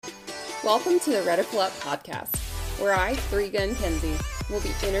Welcome to the Reticle Up podcast, where I, Three-Gun Kenzie, will be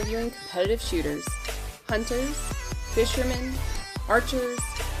interviewing competitive shooters, hunters, fishermen, archers,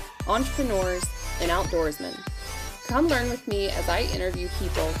 entrepreneurs, and outdoorsmen. Come learn with me as I interview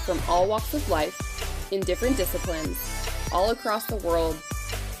people from all walks of life, in different disciplines, all across the world,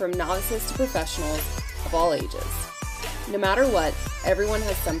 from novices to professionals of all ages. No matter what, everyone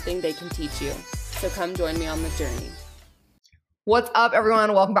has something they can teach you, so come join me on the journey. What's up,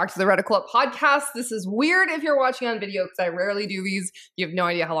 everyone? Welcome back to the Reticle Up podcast. This is weird if you're watching on video because I rarely do these. You have no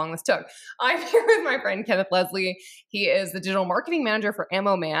idea how long this took. I'm here with my friend Kenneth Leslie. He is the digital marketing manager for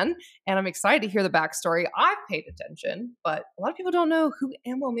Ammoman, and I'm excited to hear the backstory. I've paid attention, but a lot of people don't know who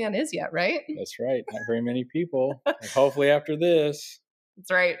Ammoman is yet, right? That's right. Not very many people. Hopefully after this. That's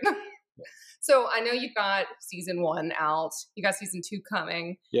right. So I know you've got season 1 out. You got season 2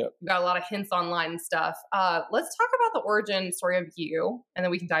 coming. Yep. You've got a lot of hints online and stuff. Let's talk about the origin story of you, and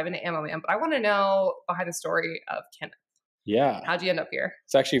then we can dive into Ammoman. But I want to know behind the story of Kenneth. Yeah. How'd you end up here?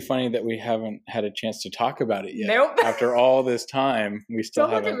 It's actually funny that we haven't had a chance to talk about it yet. Nope. After all this time, we still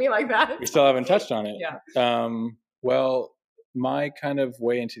Don't look at me like that. We still haven't touched on it. Yeah. Well, my kind of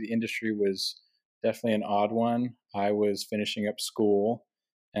way into the industry was definitely an odd one. I was finishing up school,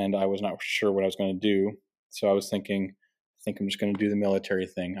 and I was not sure what I was going to do. So I was thinking, I think I'm just going to do the military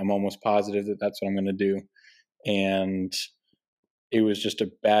thing. I'm almost positive that that's what I'm going to do. And it was just a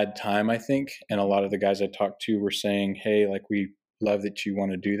bad time, I think. And a lot of the guys I talked to were saying, hey, like, we love that you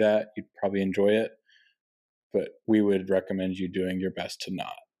want to do that. You'd probably enjoy it, but we would recommend you doing your best to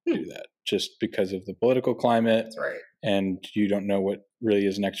not do that, just because of the political climate. That's right. And you don't know what really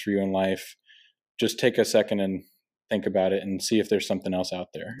is next for you in life. Just take a second and think about it and see if there's something else out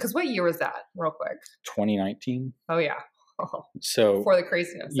there. Because what year was that, real quick? 2019. Oh, yeah. So before the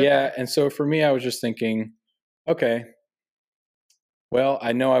craziness. Yeah. Okay. And so for me, I was just thinking, okay, well,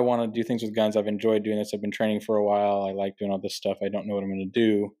 I know I want to do things with guns. I've enjoyed doing this. I've been training for a while. I like doing all this stuff. I don't know what I'm going to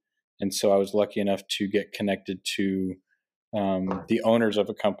do. And so I was lucky enough to get connected to the owners of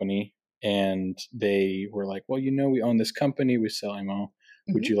a company. And they were like, well, you know, we own this company. We sell ammo.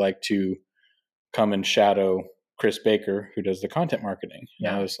 Mm-hmm. Would you like to come and shadow Chris Baker, who does the content marketing?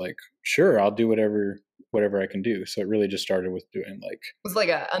 And I was like, sure, I'll do whatever I can do. So it really just started with doing like... It was like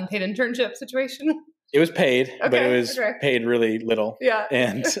an unpaid internship situation? It was paid, okay, but it was paid really little. Yeah.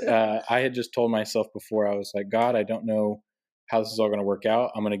 And I had just told myself before, I was like, God, I don't know how this is all going to work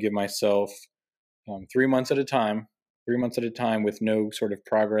out. I'm going to give myself 3 months at a time with no sort of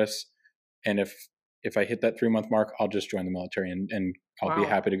progress. And if I hit that 3-month mark, I'll just join the military and I'll be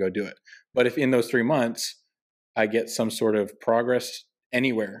happy to go do it. But if in those 3 months I get some sort of progress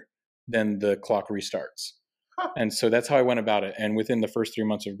anywhere, then the clock restarts. Huh. And so that's how I went about it. And within the first 3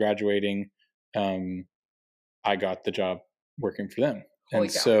 months of graduating, I got the job working for them. Holy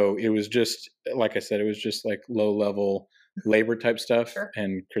cow. So it was just, like I said, it was just like low level labor type stuff. Sure.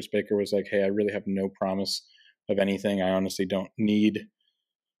 And Chris Baker was like, hey, I really have no promise of anything. I honestly don't need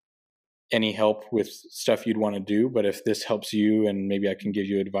any help with stuff you'd want to do, but if this helps you and maybe I can give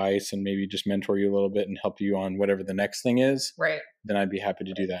you advice and maybe just mentor you a little bit and help you on whatever the next thing is, right, then I'd be happy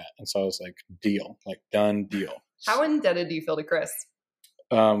to do that. And so I was like, deal, like done deal. How indebted do you feel to Chris?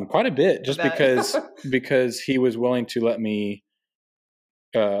 Quite a bit, just because he was willing to let me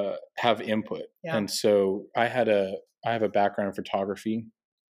have input. Yeah. And so I have a background in photography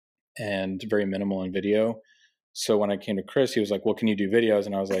and very minimal in video. So when I came to Chris, he was like, well, can you do videos?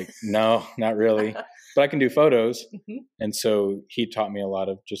 And I was like, no, not really, but I can do photos. Mm-hmm. And so he taught me a lot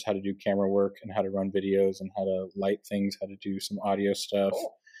of just how to do camera work and how to run videos and how to light things, how to do some audio stuff,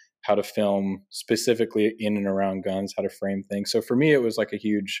 cool, how to film specifically in and around guns, how to frame things. So for me, it was like a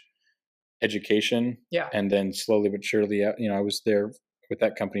huge education. Yeah. And then slowly but surely, I was there with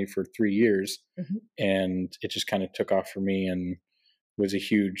that company for 3 years, mm-hmm, and it just kind of took off for me and was a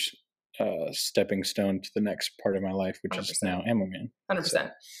huge stepping stone to the next part of my life, which 100%. Is now Ammoman. 100%. So.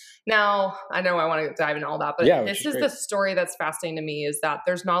 Now, I know I want to dive into all that, but this is the story that's fascinating to me, is that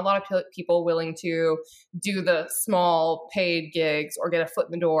there's not a lot of people willing to do the small paid gigs or get a foot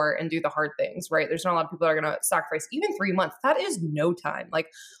in the door and do the hard things, right? There's not a lot of people that are going to sacrifice even 3 months. That is no time. Like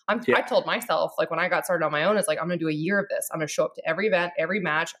I told myself, like when I got started on my own, it's like, I'm going to do a year of this. I'm going to show up to every event, every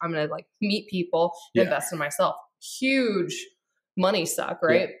match. I'm going to like meet people, invest in myself. Huge money suck,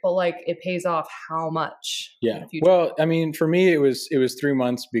 right? Yeah. But like it pays off how much? Yeah. Well, I mean, for me, it was 3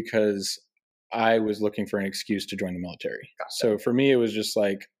 months because I was looking for an excuse to join the military. Gotcha. So for me, it was just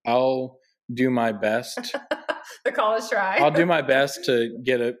like, I'll do my best. The college try. I'll do my best to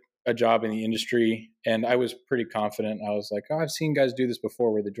get a job in the industry. And I was pretty confident. I was like, oh, I've seen guys do this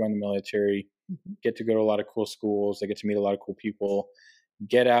before where they join the military, mm-hmm, get to go to a lot of cool schools. They get to meet a lot of cool people.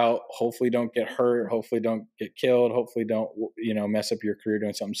 get out, hopefully don't get hurt, hopefully don't get killed, hopefully don't, mess up your career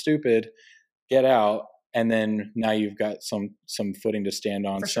doing something stupid, get out. And then now you've got some footing to stand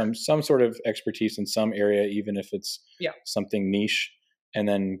on, some sort of expertise in some area, even if it's something niche, and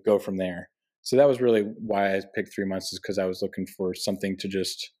then go from there. So that was really why I picked 3 months, is because I was looking for something to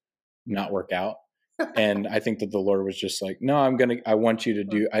just not work out. And I think that the Lord was just like, no, I want you to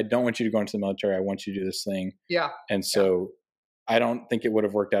do, I don't want you to go into the military. I want you to do this thing. Yeah. And so I don't think it would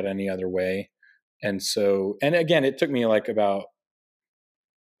have worked out any other way. And so, and again, it took me like about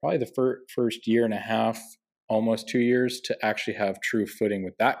probably the first year and a half, almost 2 years, to actually have true footing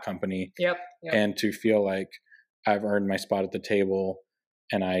with that company. Yep. And to feel like I've earned my spot at the table,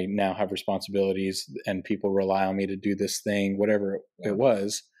 and I now have responsibilities, and people rely on me to do this thing, whatever it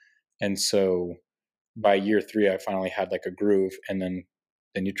was. And so by year 3, I finally had like a groove, and then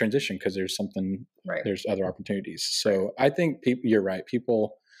you transition because there's something, there's other opportunities. So I think you're right.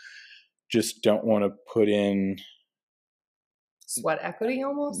 People just don't want to put in sweat equity,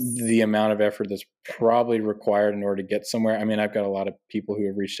 almost the amount of effort that's probably required in order to get somewhere. I mean, I've got a lot of people who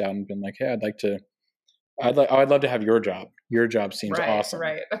have reached out and been like, hey, I'd love to have your job. Your job seems awesome.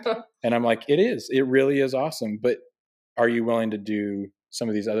 Right. And I'm like, it really is awesome. But are you willing to do some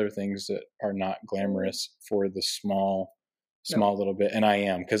of these other things that are not glamorous for the small little bit? And I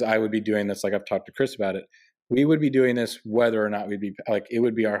am, because I would be doing this, like I've talked to Chris about it. We would be doing this whether or not we'd be like, it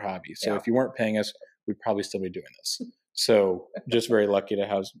would be our hobby. So if you weren't paying us, we'd probably still be doing this. So just very lucky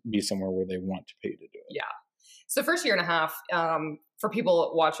to be somewhere where they want to pay you to do it. Yeah. So first year and a half, for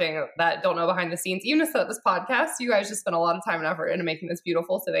people watching that don't know behind the scenes, even to set up this podcast, you guys just spent a lot of time and effort into making this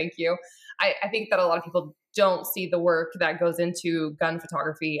beautiful. So thank you. I think that a lot of people don't see the work that goes into gun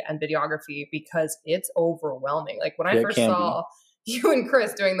photography and videography because it's overwhelming. Like when I first saw you and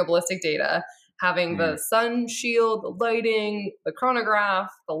Chris doing the ballistic data, having the sun shield, the lighting, the chronograph,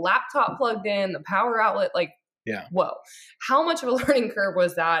 the laptop plugged in, the power outlet, like, whoa. How much of a learning curve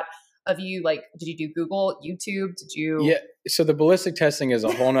was that of you? Like, did you do Google, YouTube? Did you? Yeah. So the ballistic testing is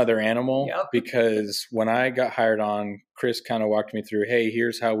a whole nother animal because when I got hired on, Chris kind of walked me through, hey,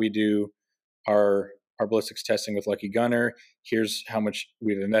 here's how we do our ballistics testing with Lucky Gunner. Here's how much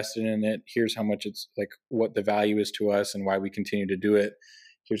we've invested in it. Here's how much it's like, what the value is to us and why we continue to do it.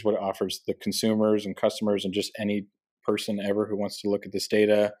 Here's what it offers the consumers and customers and just any person ever who wants to look at this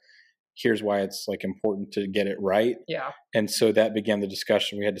data. Here's why it's like important to get it right. Yeah. And so that began the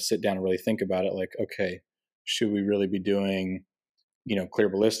discussion. We had to sit down and really think about it. Like, okay, should we really be doing, clear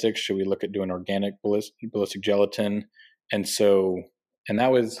ballistics? Should we look at doing organic ballistic gelatin? And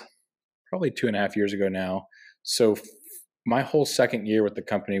that was probably 2.5 years ago now. So my whole second year with the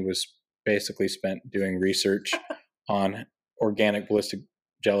company was basically spent doing research on organic ballistic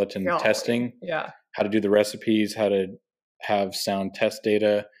gelatin testing. Yeah. How to do the recipes, how to have sound test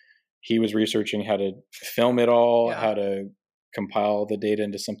data. He was researching how to film it all, how to compile the data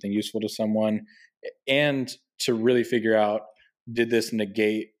into something useful to someone, and to really figure out, did this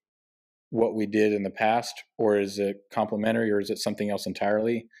negate what we did in the past, or is it complementary, or is it something else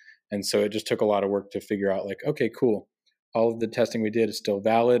entirely? And so it just took a lot of work to figure out, like, okay, cool. All of the testing we did is still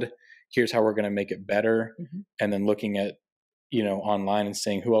valid. Here's how we're going to make it better. Mm-hmm. And then looking at, online and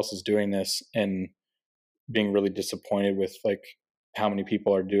saying who else is doing this, and being really disappointed with like how many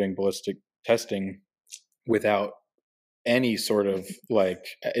people are doing ballistic testing without any sort of like,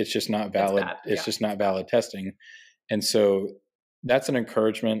 it's just not valid. It's just not valid testing. And so that's an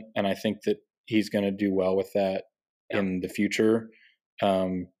encouragement. And I think that he's going to do well with that in the future.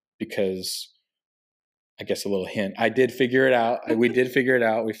 Because I guess a little hint, I did figure it out. We did figure it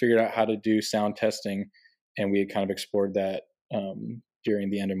out. We figured out how to do sound testing, and we had kind of explored that during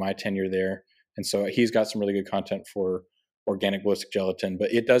the end of my tenure there. And so he's got some really good content for organic ballistic gelatin,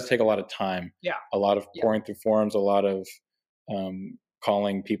 but it does take a lot of time. Yeah. A lot of pouring through forums, a lot of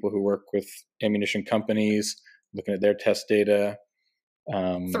calling people who work with ammunition companies, looking at their test data.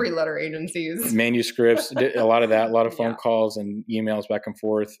 3-letter agencies. Manuscripts, a lot of that, a lot of phone calls and emails back and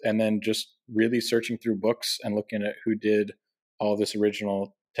forth. And then just really searching through books and looking at who did all this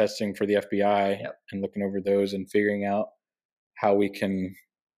original testing for the FBI and looking over those and figuring out how we can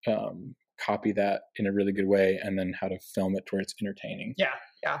copy that in a really good way, and then how to film it to where it's entertaining. Yeah.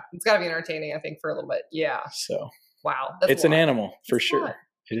 It's got to be entertaining, I think, for a little bit. Yeah. So, wow. It's an animal for sure.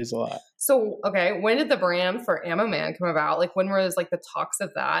 It is a lot. So, okay, when did the brand for Ammoman come about? Like, when was like the talks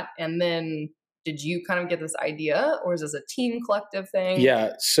of that? And then did you kind of get this idea, or is this a team collective thing?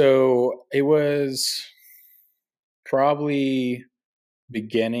 Yeah. So it was probably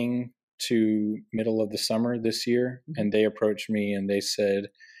beginning to middle of the summer this year. Mm-hmm. And they approached me and they said,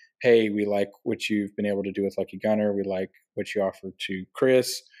 hey, we like what you've been able to do with Lucky Gunner. We like what you offer to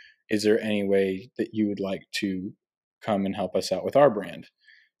Chris. Is there any way that you would like to come and help us out with our brand?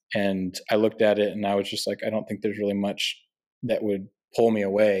 And I looked at it and I was just like, I don't think there's really much that would pull me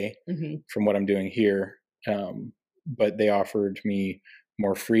away from what I'm doing here. But they offered me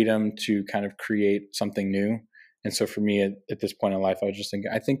more freedom to kind of create something new. And so for me at this point in life, I was just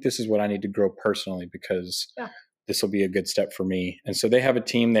thinking, I think this is what I need to grow personally, because this will be a good step for me. And so they have a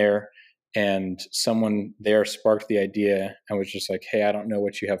team there, and someone there sparked the idea and was just like, hey, I don't know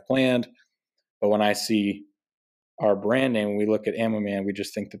what you have planned, but when I see our brand name, when we look at Ammoman, we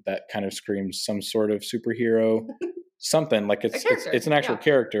just think that kind of screams some sort of superhero, something like it's an actual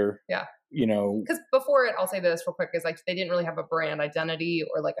character. Yeah. You know, because before it, I'll say this real quick, is like they didn't really have a brand identity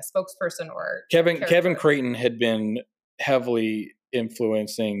or like a spokesperson or Kevin Creighton had been heavily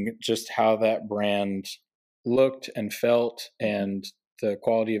influencing just how that brand looked and felt and the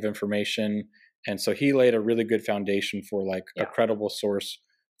quality of information. And so he laid a really good foundation for like a credible source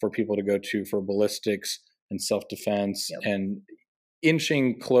for people to go to for ballistics and self-defense and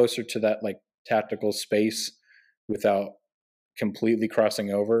inching closer to that like tactical space without completely crossing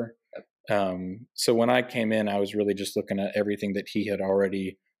over. So when I came in, I was really just looking at everything that he had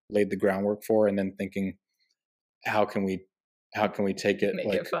already laid the groundwork for, and then thinking, how can we take it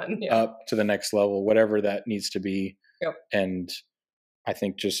like up to the next level, whatever that needs to be. And I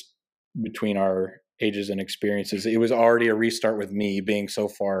think just between our ages and experiences, it was already a restart with me being so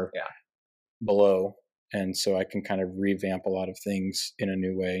far below. And so I can kind of revamp a lot of things in a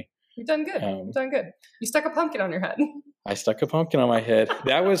new way. You've done good. You've done good. You stuck a pumpkin on your head. I stuck a pumpkin on my head.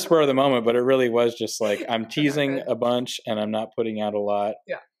 That was spur of the moment, but it really was just like, I'm teasing a bunch and I'm not putting out a lot.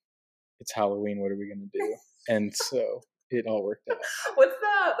 Yeah. It's Halloween. What are we going to do? And so it all worked out. What's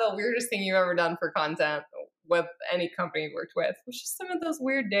the weirdest thing you've ever done for content with any company you worked with? What's just some of those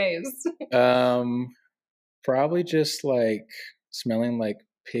weird days? Probably just like smelling like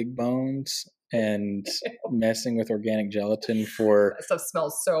pig bones and messing with organic gelatin for that stuff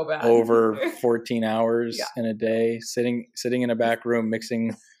smells so bad. Over 14 hours in a day, sitting in a back room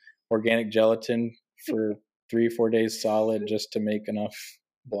mixing organic gelatin for 3-4 days solid just to make enough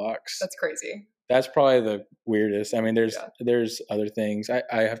blocks. That's crazy. That's probably the weirdest. I mean, there's other things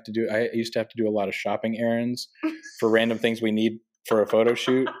I used to have to do a lot of shopping errands for random things we need for a photo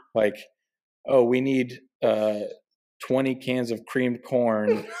shoot. Like, oh, we need 20 cans of creamed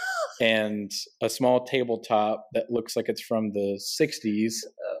corn and a small tabletop that looks like it's from the 60s.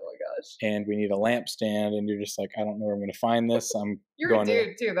 Oh my gosh. And we need a lampstand, and you're just like, I don't know where I'm going to find this. You're a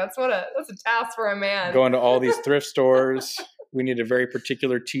dude too. That's a task for a man. Going to all these thrift stores. We need a very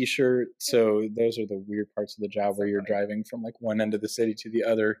particular t-shirt. So those are the weird parts of the job where you're driving from like one end of the city to the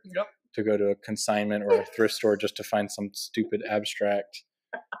other to go to a consignment or a thrift store just to find some stupid abstract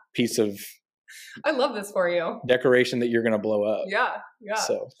piece of I love this for you. decoration that you're going to blow up. Yeah.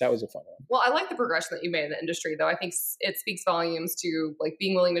 So that was a fun one. Well, I like the progression that you made in the industry, though. I think it speaks volumes to like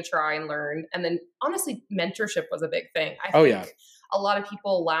being willing to try and learn. And then honestly, mentorship was a big thing. I think a lot of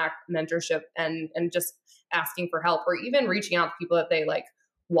people lack mentorship and just asking for help or even reaching out to people that they like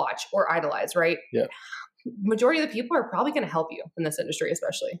watch or idolize, right? Yeah. Majority of the people are probably going to help you in this industry,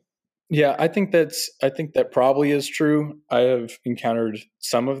 especially. Yeah, I think that probably is true. I have encountered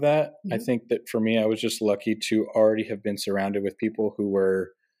some of that. Mm-hmm. I think that for me, I was just lucky to already have been surrounded with people who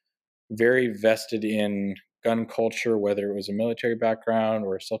were very vested in gun culture, whether it was a military background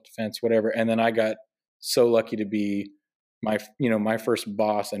or self-defense, whatever. And then I got so lucky to be my first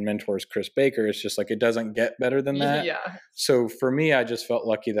boss and mentor is Chris Baker. It's just like, it doesn't get better than that. Yeah. So for me, I just felt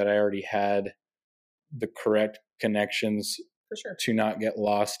lucky that I already had the correct connections for sure to not get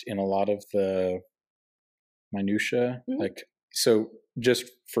lost in a lot of the minutia. Mm-hmm. Like, so just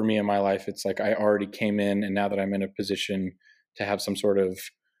for me in my life, it's like I already came in, and now that I'm in a position to have some sort of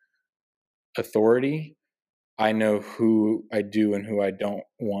authority, I know who I do and who I don't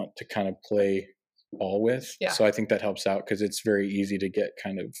want to kind of play ball with. Yeah. So I think that helps out because it's very easy to get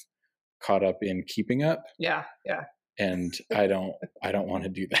kind of caught up in keeping up. Yeah. And I don't want to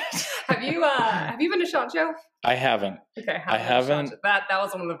do that. Have you been to SHOT Show? I haven't. Okay, I haven't. That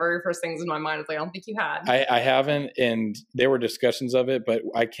was one of the very first things in my mind. I don't think you had. I haven't, and there were discussions of it, but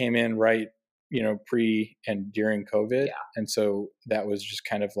I came in right, pre and during COVID, and so that was just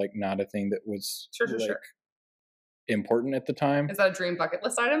kind of like not a thing that was important at the time. Is that a dream bucket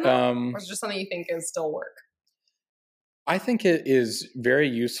list item, or is it just something you think is still work? I think it is very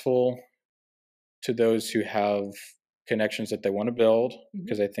useful to those who have connections that they want to build,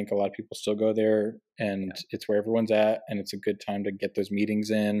 because I think a lot of people still go there, and it's where everyone's at, and it's a good time to get those meetings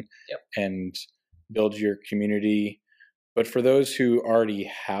in and build your community. But for those who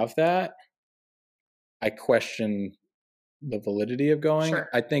already have that, I question the validity of going. Sure.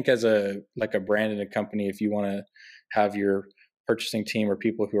 I think as a brand and a company, if you want to have your purchasing team or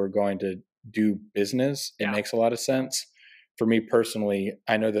people who are going to do business, it makes a lot of sense. For me personally,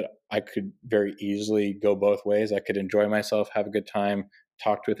 I know that I could very easily go both ways. I could enjoy myself, have a good time,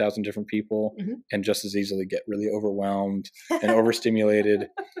 talk to 1,000 different people, and just as easily get really overwhelmed and overstimulated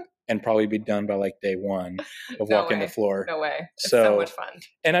and probably be done by like day one of walking the floor. No way. It's so much fun.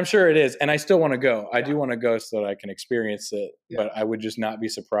 And I'm sure it is. And I still want to go. I do want to go so that I can experience it, but I would just not be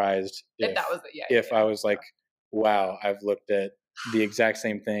surprised if that was I was like, wow, I've looked at the exact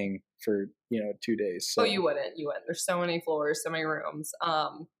same thing for 2 days. So. Oh, you wouldn't. There's so many floors, so many rooms. I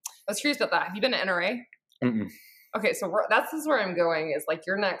was curious about that. Have you been to NRA? Mm-mm. Okay, so this is where I'm going. Is like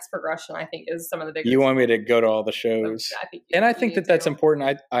your next progression. I think is some of the bigger. You want me to go to all the shows? I think that's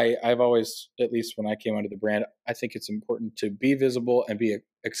important. I've always, at least when I came under the brand, I think it's important to be visible and be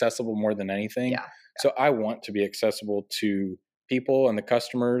accessible more than anything. Yeah. So I want to be accessible to people and the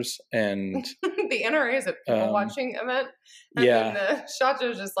customers and the NRA is a people watching event. I mean, the SHOT Show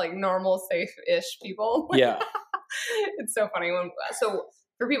is just like normal, safe-ish people. Yeah. It's so funny. So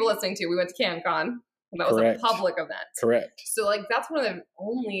for people listening to, we went to CanCon. And that was a public event. Correct. So like that's one of the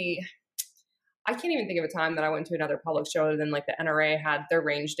only, I can't even think of a time that I went to another public show other than like the NRA had their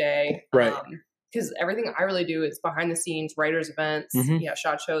range day. Right. Because everything I really do is behind the scenes, writers events. Yeah,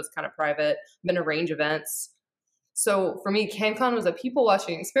 SHOT Show is kind of private. I've been to range events. So for me, CanCon was a people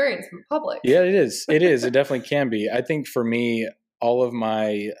watching experience from the public. Yeah, it is. It is. It definitely can be. I think for me, all of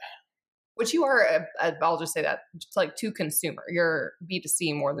my... Which you are, I'll just say that, just like to consumer. You're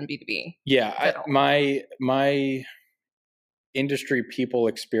B2C more than B2B. Yeah. My industry people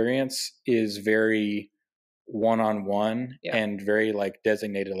experience is very one-on-one and very like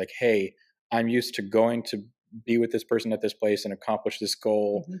designated. Like, hey, I'm used to going to be with this person at this place and accomplish this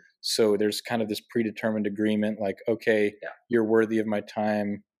goal. So there's kind of this predetermined agreement like, okay, you're worthy of my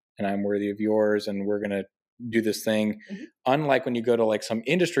time and I'm worthy of yours and we're going to do this thing. Unlike when you go to like some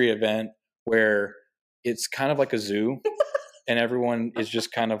industry event where it's kind of like a zoo and everyone is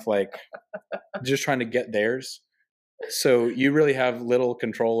just kind of like just trying to get theirs. So you really have little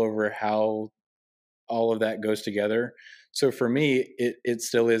control over how all of that goes together. So for me, it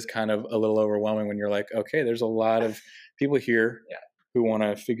still is kind of a little overwhelming when you're like, okay, there's a lot of people here who want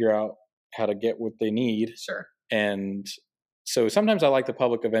to figure out how to get what they need. Sure. And so sometimes I like the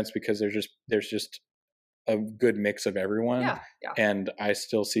public events because there's just a good mix of everyone. And I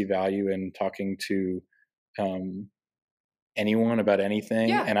still see value in talking to anyone about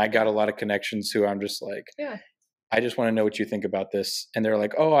anything. And I got a lot of connections who I'm just like, I just want to know what you think about this. And they're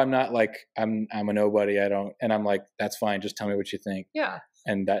like, oh, I'm not like, I'm a nobody. And I'm like, that's fine. Just tell me what you think. Yeah.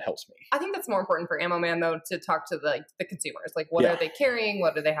 And that helps me. I think that's more important for Ammoman though, to talk to the consumers. Like what are they carrying?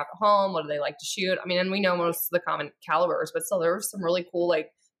 What do they have at home? What do they like to shoot? I mean, and we know most of the common calibers, but still there were some really cool, like,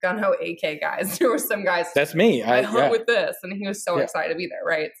 gun-ho AK guys. There were some guys. That's me. I hunt with this, and he was so excited to be there.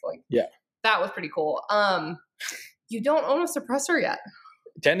 Right? It's like, that was pretty cool. You don't own a suppressor yet.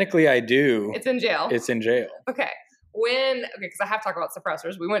 Technically, I do. It's in jail. It's in jail. Okay. Because I have to talk about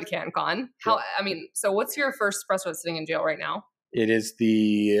suppressors. We went to CanCon. So what's your first suppressor that's sitting in jail right now? It is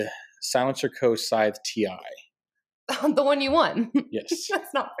the Silencer Co. Scythe TI. The one you won. Yes.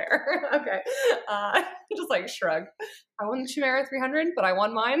 That's not fair. Okay. Just like shrug. I won the Chimera 300, but I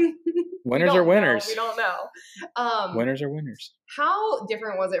won mine. Winners are winners. We don't know. Winners are winners. How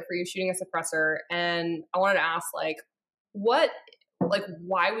different was it for you shooting a suppressor? And I wanted to ask, why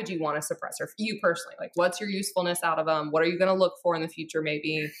would you want a suppressor for you personally? Like, what's your usefulness out of them? What are you going to look for in the future?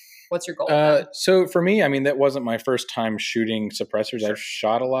 Maybe what's your goal? So for me, I mean, that wasn't my first time shooting suppressors. Sure. I've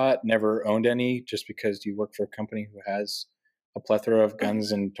shot a lot, never owned any, just because you work for a company who has a plethora of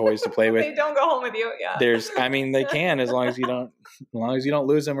guns and toys to play with. They don't go home with you. Yeah. They can, as long as you don't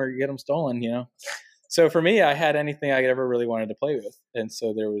lose them or get them stolen, So for me, I had anything I ever really wanted to play with. And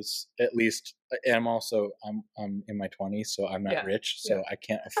so there was at least, and I'm in my 20s, so I'm not rich. So I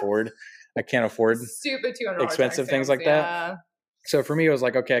can't afford stupid $200 expensive things like that. So for me, it was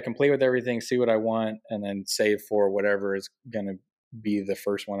like, okay, I can play with everything, see what I want, and then save for whatever is going to be the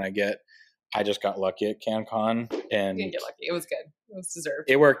first one I get. I just got lucky at CanCon, and you didn't get lucky. It was good. It was deserved.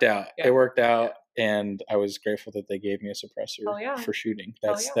 It worked out. Yeah. It worked out, and I was grateful that they gave me a suppressor for shooting.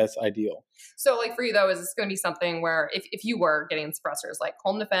 That's ideal. So, like for you though, is this going to be something where if you were getting suppressors, like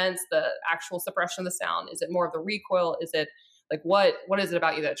home defense, the actual suppression of the sound, is it more of the recoil? Is it like what is it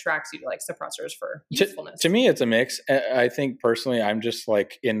about you that attracts you to like suppressors for usefulness? To me, it's a mix. I think personally, I'm just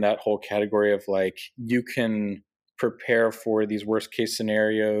like in that whole category of like you can prepare for these worst case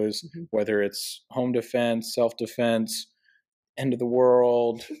scenarios, whether it's home defense, self-defense, end of the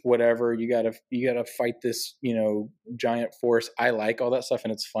world, whatever. You gotta fight this, giant force. I like all that stuff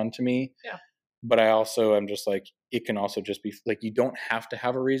and it's fun to me. Yeah. But I also am just like, it can also just be like, you don't have to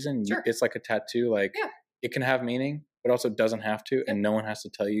have a reason. Sure. It's like a tattoo. Like it can have meaning, but also doesn't have to. And no one has to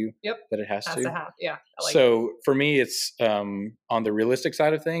tell you that it has to. Yeah. So for me, it's on the realistic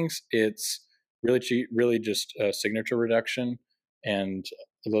side of things, it's really cheap, really just signature reduction and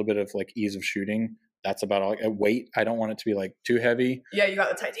a little bit of like ease of shooting. That's about all. Weight, I don't want it to be like too heavy. Yeah, you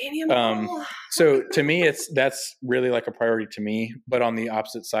got the titanium. So to me, that's really like a priority to me. But on the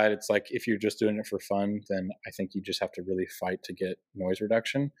opposite side, it's like if you're just doing it for fun, then I think you just have to really fight to get noise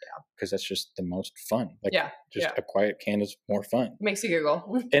reduction. Yeah, because that's just the most fun. Like, a quiet can is more fun. Makes you giggle.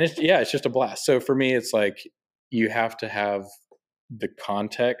 And it's just a blast. So for me, it's like you have to have the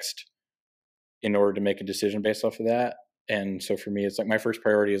context in order to make a decision based off of that. And so for me, it's like my first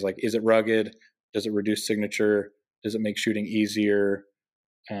priority is like, is it rugged? Does it reduce signature? Does it make shooting easier?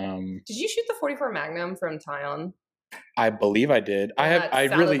 Did you shoot the 44 Magnum from Tyon? I believe I did.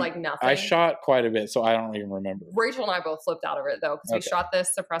 Like nothing. I shot quite a bit, so I don't even remember. Rachel and I both flipped out of it though, because we shot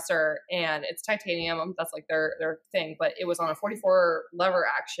this suppressor and it's titanium. That's like their thing, but it was on a 44 lever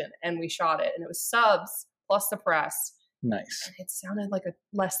action, and we shot it, and it was subs plus suppress. Nice. And it sounded like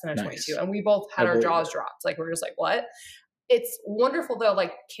less than a 22, and we both had our jaws dropped. Like we were just like, what? It's wonderful though,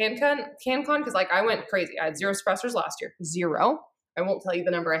 like CanCon, because like I went crazy. I had 0 suppressors last year. 0. I won't tell you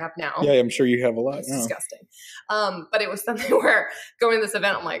the number I have now. Yeah, I'm sure you have a lot. It's disgusting. But it was something where going to this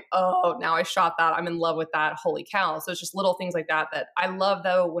event, I'm like, oh, now I shot that. I'm in love with that. Holy cow. So it's just little things like that I love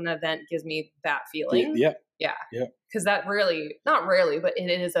though when an event gives me that feeling. Yeah. Because that not rarely, but it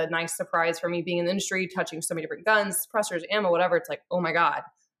is a nice surprise for me being in the industry, touching so many different guns, suppressors, ammo, whatever. It's like, oh my God.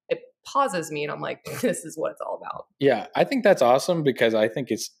 It pauses me and I'm like, this is what it's all about. Yeah, I think that's awesome because I think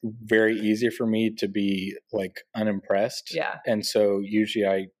it's very easy for me to be like unimpressed. Yeah. And so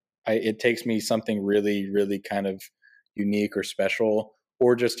usually it takes me something really, really kind of unique or special,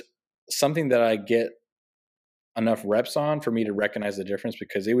 or just something that I get enough reps on for me to recognize the difference,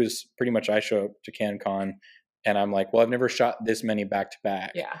 because it was pretty much, I show up to CanCon and I'm like, well, I've never shot this many back to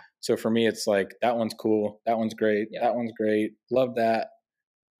back. Yeah. So for me, it's like, that one's cool. That one's great. Yeah. That one's great. Love that.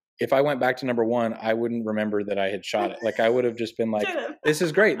 If I went back to number 1, I wouldn't remember that I had shot it. Like I would have just been like, this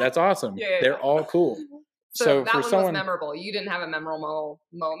is great. That's awesome. They're all cool. So that one was memorable. You didn't have a memorable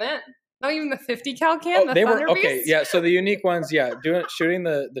moment? Not even the 50 cal can? They were okay. Yeah. So the unique ones, shooting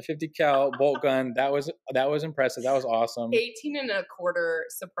the 50 cal bolt gun, that was impressive. That was awesome. 18 and a quarter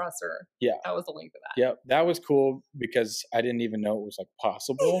suppressor. Yeah. That was the length of that. Yeah. That was cool because I didn't even know it was like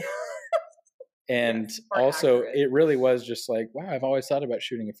possible. And also, accurate. It really was just like, wow, I've always thought about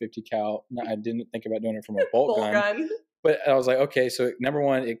shooting a 50 cal. No, I didn't think about doing it from a bolt gun. But I was like, okay, so number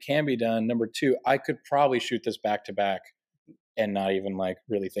 1, it can be done. Number 2, I could probably shoot this back to back and not even like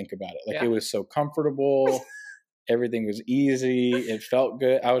really think about it. Like it was so comfortable. Everything was easy. It felt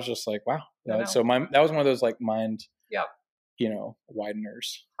good. I was just like, wow. So that was one of those like mind,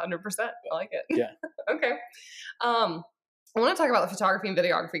 wideners. 100%. I like it. Yeah. Okay. I want to talk about the photography and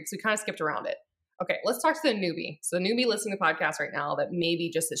videography because we kind of skipped around it. Okay, let's talk to the newbie. So the newbie listening to the podcast right now that maybe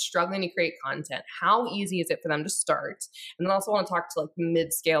just is struggling to create content. How easy is it for them to start? And then also want to talk to like the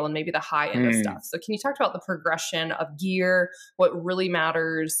mid-scale and maybe the high end of stuff. So can you talk about the progression of gear, what really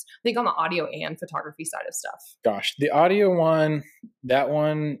matters, I think on the audio and photography side of stuff? Gosh, the audio one, that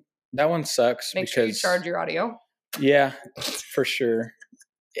one sucks. Make sure you charge your audio. Yeah, for sure.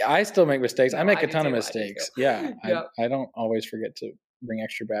 I still make mistakes. I make a ton of mistakes. Yeah. I don't always forget to bring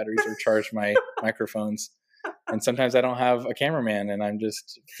extra batteries or charge my microphones. And sometimes I don't have a cameraman and I'm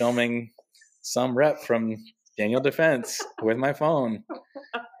just filming some rep from Daniel Defense with my phone.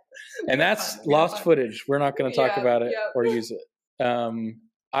 And that's lost footage. We're not going to talk about it or use it.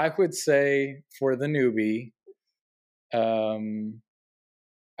 I would say for the newbie,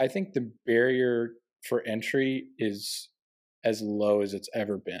 I think the barrier for entry is as low as it's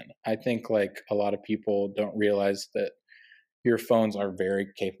ever been. I think like a lot of people don't realize that your phones are very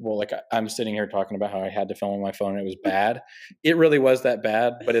capable. Like I'm sitting here talking about how I had to film on my phone and it was bad. It really was that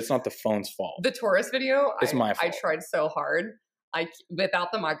bad, but it's not the phone's fault. The tourist video, it's my fault. I tried so hard.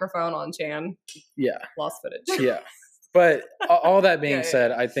 Without the microphone on Chan. Yeah. Lost footage. Yeah. But all that being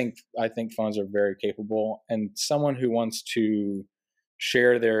said, I think phones are very capable, and someone who wants to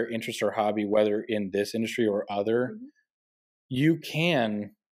share their interest or hobby, whether in this industry or other, you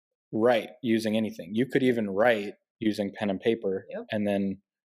can write using anything. You could even write using pen and paper and then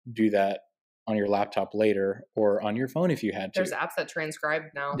do that on your laptop later or on your phone if you had to. There's apps that transcribe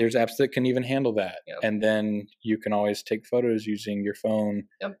now. There's apps that can even handle that. And then you can always take photos using your phone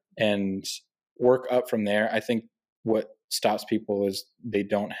and work up from there. I think what stops people is they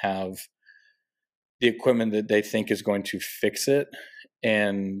don't have the equipment that they think is going to fix it.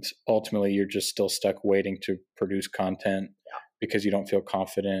 And ultimately you're just still stuck waiting to produce content because you don't feel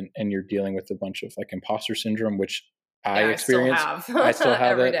confident, and you're dealing with a bunch of like imposter syndrome, which I experience. I still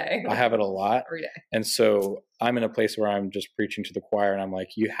have every it. day. I have it a lot. Every day. And so I'm in a place where I'm just preaching to the choir, and I'm like,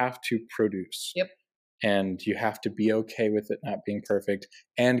 you have to produce. Yep. And you have to be okay with it not being perfect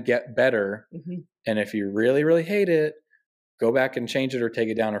and get better. And if you really, really hate it, go back and change it or take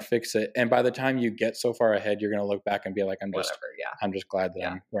it down or fix it. And by the time you get so far ahead, you're going to look back and be like, I'm just glad that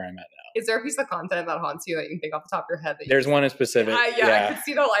I'm where I'm at now. Is there a piece of content that haunts you that you can think off the top of your head? There's one in specific. I could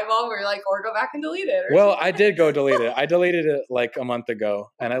see the light bulb where you're like, or go back and delete it. Well, I did go delete it. I deleted it like a month ago,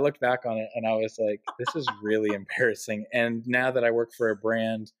 and I looked back on it and I was like, this is really embarrassing. And now that I work for a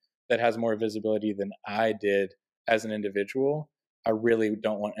brand that has more visibility than I did as an individual, I really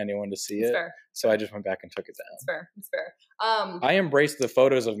don't want anyone to see it. Fair. So I just went back and took it down. It's fair. I embraced the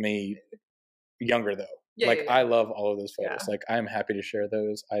photos of me younger though. I love all of those photos. Like, I'm happy to share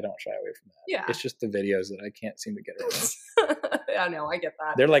those. I don't shy away from that. Yeah. It's just the videos that I can't seem to get around. I know, I get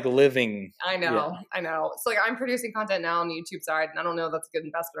that. They're like living. I know. So like, I'm producing content now on the YouTube side, and I don't know if that's a good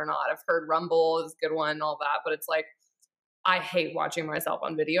investment or not. I've heard Rumble is a good one and all that, but it's like, I hate watching myself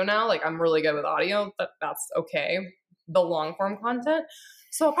on video now. Like, I'm really good with audio, but that's okay. The long form content.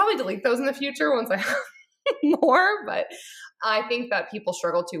 So I'll probably delete those in the future once I have more, but I think that people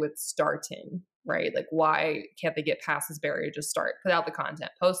struggle too with starting, right? Like, why can't they get past this barrier? Just start, put out the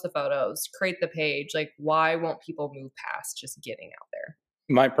content, post the photos, create the page. Like, why won't people move past just getting out there?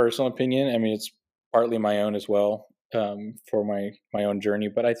 My personal opinion, I mean, it's partly my own as well, for my own journey,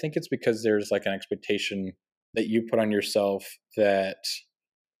 but I think it's because there's like an expectation that you put on yourself that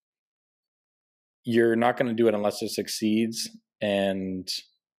you're not going to do it unless it succeeds. And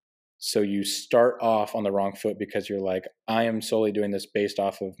so you start off on the wrong foot because you're like, I am solely doing this based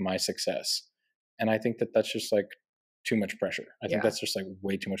off of my success. And I think that that's just like too much pressure. I think that's just like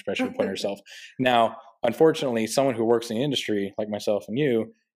way too much pressure to put on yourself. Now, unfortunately, someone who works in the industry like myself and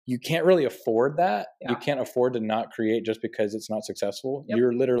you can't really afford that. You can't afford to not create just because it's not successful.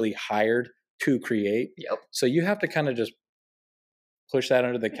 You're literally hired to create. So you have to kind of just push that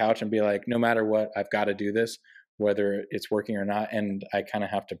under the couch and be like, no matter what, I've got to do this, whether it's working or not. And I kind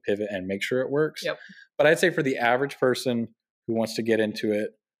of have to pivot and make sure it works. But I'd say for the average person who wants to get into it,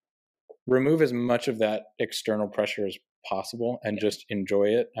 remove as much of that external pressure as possible and just enjoy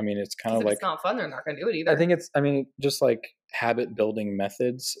it. I mean, it's kind of like, it's not fun, they're not going to do it either. I think just like habit building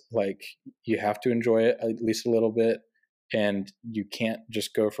methods, like you have to enjoy it at least a little bit, and you can't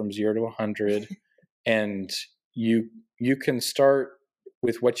just go from 0 to 100. And you can start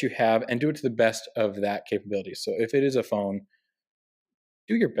with what you have and do it to the best of that capability. So if it is a phone,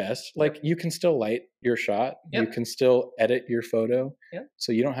 do your best. Like, you can still light your shot. You can still edit your photo.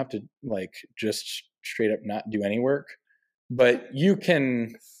 So you don't have to like just straight up not do any work, but you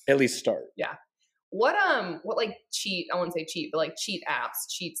can at least start. What like cheat, I wouldn't say cheat, but like cheat apps,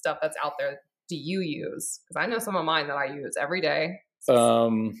 cheat stuff that's out there do you use? Because I know some of mine that I use every day.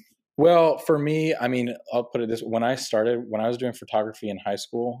 Well, for me, I mean, I'll put it this way. When I was doing photography in high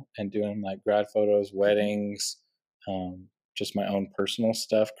school and doing like grad photos, weddings, just my own personal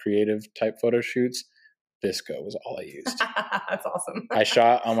stuff, creative type photo shoots, Visco was all I used. That's awesome. I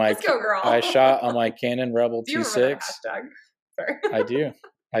shot on my Visco girl. I shot on my Canon Rebel Do you T6. remember that hashtag? Sorry.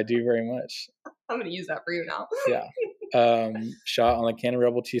 I do very much. I'm going to use that for you now. Shot on the Canon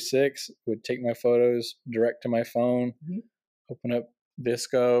Rebel T6, would take my photos direct to my phone, open up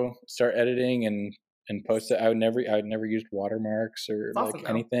Visco, start editing and post it. I would never used watermarks or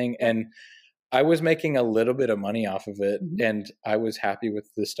anything. And I was making a little bit of money off of it, and I was happy with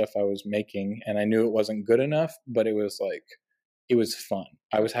the stuff I was making, and I knew it wasn't good enough, but it was fun.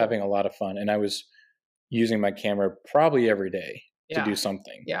 I was having a lot of fun, and I was using my camera probably every day to do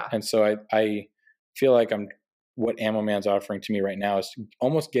something. And so I feel like what Ammoman's offering to me right now is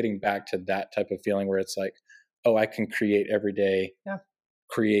almost getting back to that type of feeling where it's like, oh, I can create every day,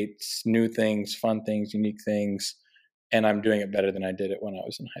 create new things, fun things, unique things. And I'm doing it better than I did it when I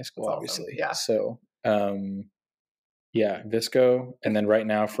was in high school, obviously. So, Visco. And then right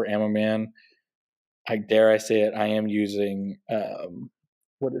now for Ammoman, I say it, I am using,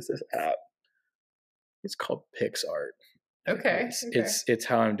 what is this app? It's called PixArt. Okay. It's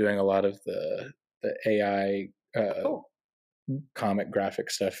how I'm doing a lot of the AI, comic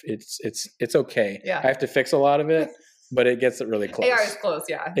graphic stuff. It's okay. I have to fix a lot of it, but it gets it really close. AI is close,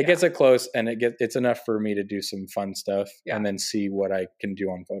 It gets it close, and it's enough for me to do some fun stuff and then see what I can do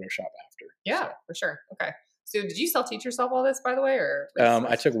on Photoshop after. For sure. Okay. So did you self-teach yourself all this, by the way? Or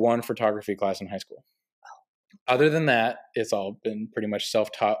I took one photography class in high school. Other than that, it's all been pretty much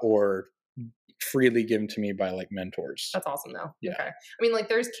self-taught or freely given to me by like mentors. That's awesome though. Yeah. Okay. I mean, like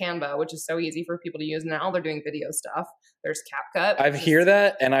there's Canva, which is so easy for people to use. Now they're doing video stuff. There's CapCut. I've heard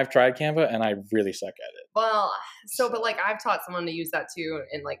that and I've tried Canva and I really suck at it. Well, but like I've taught someone to use that too,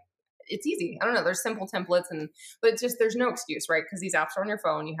 and like it's easy. I don't know. There's simple templates, but it's just there's no excuse, right? Because these apps are on your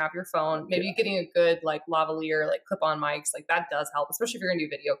phone. You have your phone. Maybe getting a good like lavalier, like clip-on mics, like that does help, especially if you're gonna do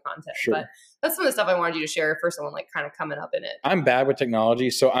video content. Sure. But that's some of the stuff I wanted you to share for someone like kind of coming up in it. I'm bad with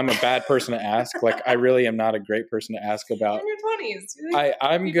technology, so I'm a bad person to ask. Like I really am not a great person to ask about. In your 20s,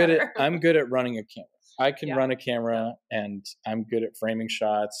 I'm good at running a camera. I can run a camera and I'm good at framing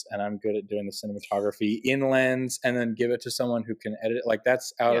shots and I'm good at doing the cinematography in lens and then give it to someone who can edit it. Like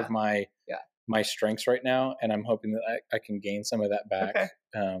that's out of my strengths right now. And I'm hoping that I can gain some of that back.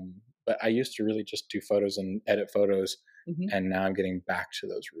 Okay. But I used to really just do photos and edit photos. And now I'm getting back to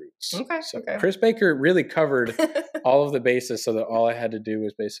those roots. Okay. So Chris Baker really covered all of the bases so that all I had to do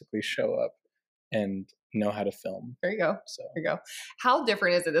was basically show up and know how to film. There you go. There you go. How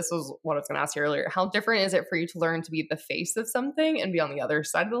different is it? This was what I was going to ask you earlier. How different is it for you to learn to be the face of something and be on the other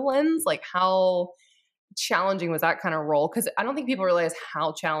side of the lens? Like how challenging was that kind of role? Because I don't think people realize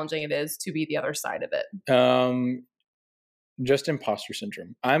how challenging it is to be the other side of it. Just imposter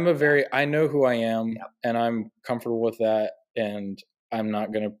syndrome. I know who I am and I'm comfortable with that. And I'm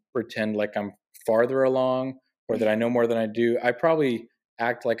not going to pretend like I'm farther along or that I know more than I do. I probably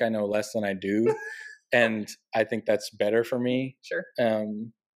act like I know less than I do. And I think that's better for me. Sure.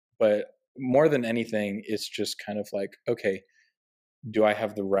 But more than anything, it's just kind of like, okay, do I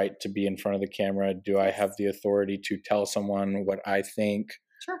have the right to be in front of the camera? Do I have the authority to tell someone what I think?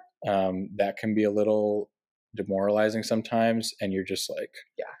 Sure. That can be a little demoralizing sometimes. And you're just like,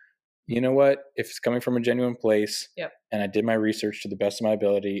 you know what? If it's coming from a genuine place and I did my research to the best of my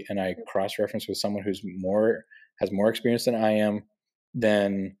ability and I cross-reference with someone who's has more experience than I am,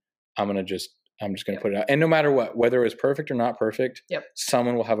 then I'm just going to put it out. And no matter what, whether it was perfect or not perfect,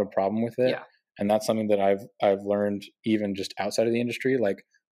 someone will have a problem with it. Yeah. And that's something that I've learned even just outside of the industry. Like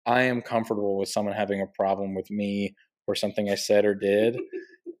I am comfortable with someone having a problem with me or something I said or did.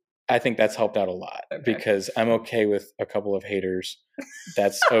 I think that's helped out a lot because I'm okay with a couple of haters.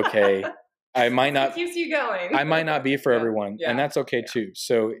 That's okay. I might not. It keeps you going. I might not be for everyone, and that's okay too.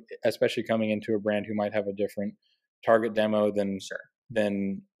 So, especially coming into a brand who might have a different target demo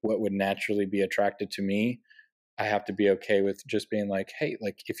than what would naturally be attracted to me, I have to be okay with just being like, hey,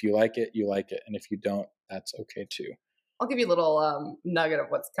 like if you like it, you like it, and if you don't, that's okay too. I'll give you a little nugget of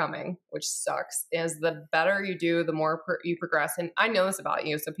what's coming, which sucks, is the better you do, the more you progress. And I know this about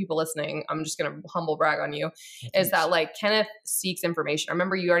you, so people listening, I'm just going to humble brag on you, is that like Kenneth seeks information. I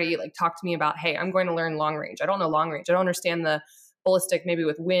remember you already like talked to me about, hey, I'm going to learn long range. I don't know long range. I don't understand the ballistic, maybe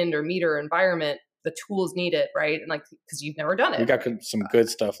with wind or meter environment, the tools needed, right? And like, because you've never done it. We got some good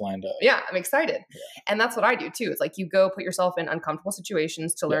stuff lined up. Yeah, I'm excited. Yeah. And that's what I do too. It's like you go put yourself in uncomfortable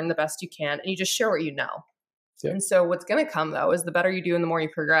situations to learn the best you can, and you just share what you know. Yep. And so what's going to come though is the better you do and the more you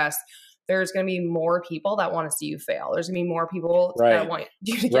progress, there's going to be more people that want to see you fail. There's going to be more people that want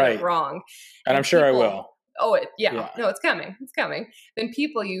you to get it wrong. And I'm sure I will. Oh, no, it's coming. It's coming. Then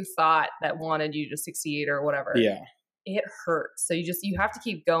people you thought that wanted you to succeed or whatever. Yeah. It hurts. So you have to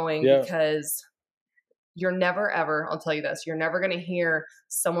keep going because you're never ever, I'll tell you this, you're never going to hear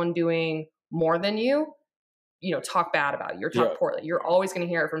someone doing more than you talk bad about you or talk poorly. You're always going to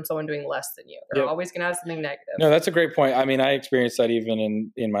hear it from someone doing less than you. They're always going to have something negative. No, that's a great point. I mean, I experienced that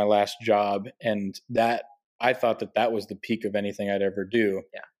even in my last job, and that I thought that was the peak of anything I'd ever do.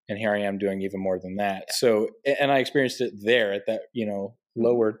 Yeah. And here I am doing even more than that. Yeah. So, and I experienced it there at that,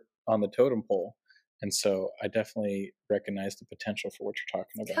 lower on the totem pole. And so I definitely recognize the potential for what you're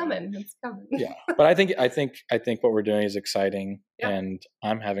talking about. It's coming. Yeah. But I think what we're doing is exciting and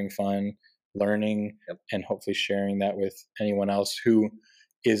I'm having fun learning and hopefully sharing that with anyone else who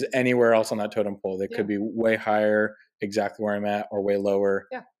is anywhere else on that totem pole. They could be way higher, exactly where I'm at, or way lower.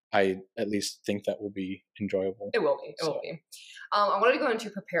 Yeah. I at least think that will be enjoyable. It will be. It will be. I wanted to go into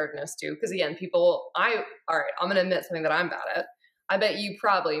preparedness too, because again, I'm going to admit something that I'm bad at. I bet you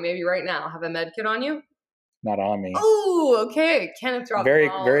probably, maybe right now, have a med kit on you. Not on me. Oh, okay. Kenneth dropped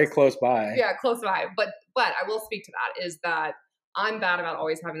very close by. Yeah, close by. But I will speak to that, is that I'm bad about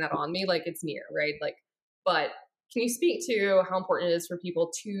always having that on me, like it's near, right? Like, but can you speak to how important it is for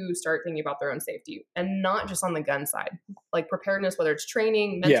people to start thinking about their own safety and not just on the gun side, like preparedness, whether it's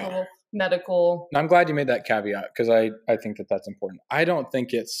training, mental, medical? I'm glad you made that caveat because I think that's important. I don't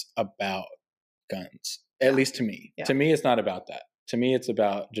think it's about guns, at least to me. Yeah. To me, it's not about that. To me, it's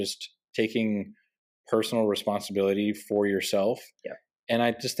about just taking personal responsibility for yourself. Yeah. And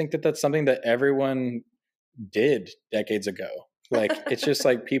I just think that that's something that everyone did decades ago. Like, it's just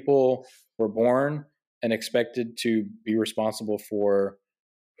like people were born and expected to be responsible for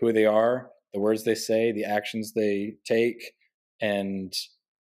who they are, the words they say, the actions they take. And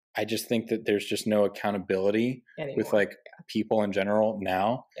I just think that there's just no accountability anymore with like people in general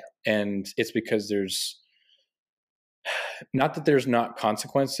now. Yeah. And it's because there's not that there's not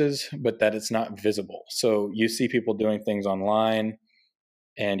consequences, but that it's not visible. So you see people doing things online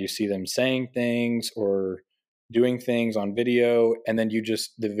and you see them saying things or doing things on video, and then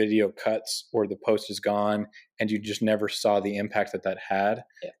the video cuts or the post is gone and you just never saw the impact that had.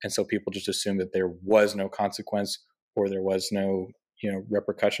 Yeah. And so people just assume that there was no consequence or there was no,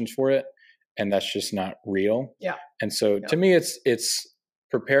 repercussions for it. And that's just not real. Yeah. And so to me, it's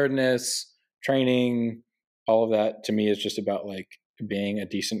preparedness, training, all of that to me is just about like being a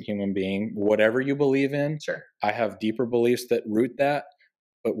decent human being, whatever you believe in. Sure. I have deeper beliefs that root that,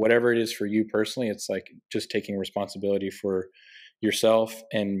 but whatever it is for you personally, it's like just taking responsibility for yourself.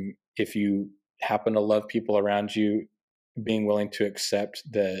 And if you happen to love people around you, being willing to accept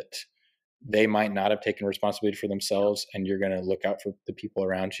that they might not have taken responsibility for themselves, and you're going to look out for the people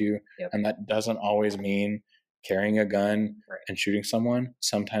around you. Yep. And that doesn't always mean carrying a gun and shooting someone.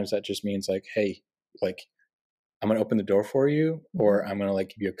 Sometimes that just means like, hey, like, I'm going to open the door for you, or I'm going to like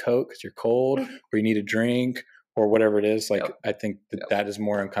give you a Coke because you're cold, or you need a drink, or whatever it is. Like, I think that is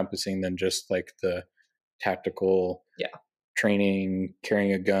more encompassing than just like the tactical training,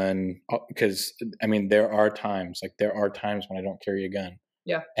 carrying a gun. Because I mean, there are times when I don't carry a gun.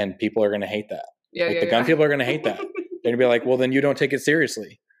 Yeah. And people are going to hate that. Yeah. Like the gun people are going to hate that. They're going to be like, well, then you don't take it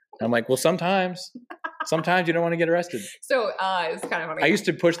seriously. And I'm like, well, sometimes you don't want to get arrested. So it's kind of funny. I used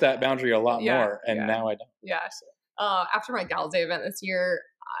to push that boundary a lot more, and now I don't. Yeah. So. After my Gals Day event this year,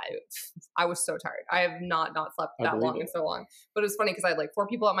 I was so tired. I have not slept that long in so long. But it was funny because I had like 4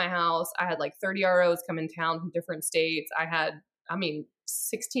 people at my house. I had like 30 ROs come in town from different states. I had,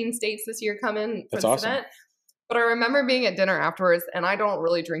 16 states this year come in for this event. But I remember being at dinner afterwards, and I don't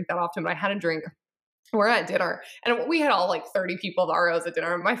really drink that often, but I had a drink. We're at dinner, and we had all like 30 people of ROs at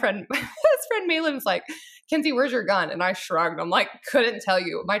dinner. My friend, his friend Malin was like, Kenzie, where's your gun? And I shrugged. I'm like, couldn't tell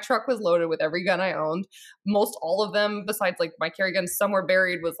you. My truck was loaded with every gun I owned. Most all of them, besides like my carry gun somewhere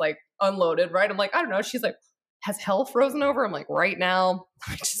buried, was like unloaded, right? I'm like, I don't know. She's like, has hell frozen over? I'm like, right now,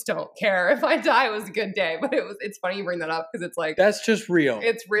 I just don't care. If I die, it was a good day. But it's funny you bring that up because it's like, that's just real.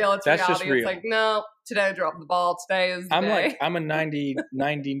 It's real. It's reality. Just real. It's like, no, today I dropped the ball. Today is the day. I'm a 97%.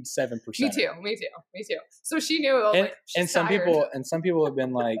 Me too. So she knew. I was like, and some tired. people have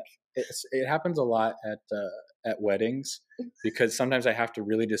been like, it happens a lot at weddings, because sometimes I have to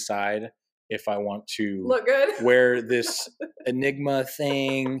really decide if I want to look good, wear this Enigma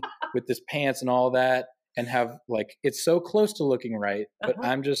thing with this pants and all that, and have like, it's so close to looking right, but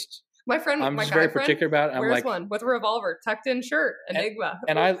I'm just I'm just very particular about it. I'm like, one with a revolver, tucked in shirt, Enigma,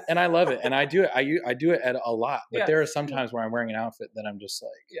 and I love it, and I do it. I do it at a lot, but there are some times where I'm wearing an outfit that I'm just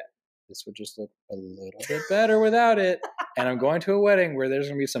like, this would just look a little bit better without it. And I'm going to a wedding where there's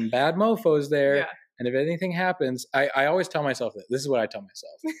going to be some bad mofos there. Yeah. And if anything happens, I always tell myself that. This is what I tell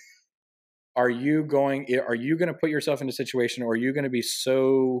myself. Are you going to put yourself in a situation, or are you going to be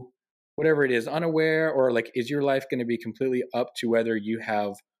so, whatever it is, unaware, or like, is your life going to be completely up to whether you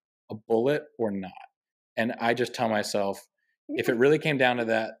have a bullet or not? And I just tell myself, if it really came down to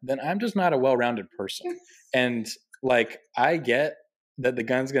that, then I'm just not a well-rounded person. And like, I get that the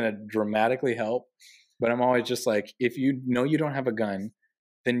gun's going to dramatically help, but I'm always just like, if you know you don't have a gun,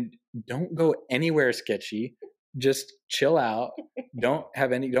 then don't go anywhere sketchy. Just chill out. Don't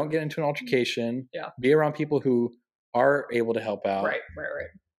get into an altercation. Yeah. Be around people who are able to help out. Right.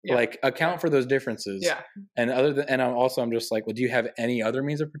 Yeah. Like, account for those differences. Yeah. And I'm just like, well, do you have any other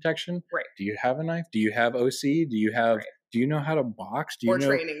means of protection? Right. Do you have a knife? Do you have OC? Do you have, do you know how to box? Do you know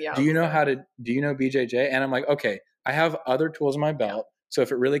training? Yeah. Do you know do you know BJJ? And I'm like, okay, I have other tools in my belt. Yeah. So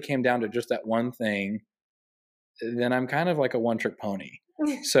if it really came down to just that one thing, then I'm kind of like a one-trick pony.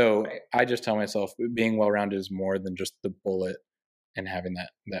 So I just tell myself being well-rounded is more than just the bullet and having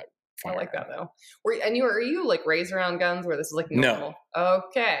that fire. I like that though. Were you like raised around guns where this is like normal? No.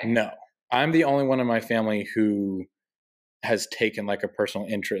 Okay. No. I'm the only one in my family who has taken like a personal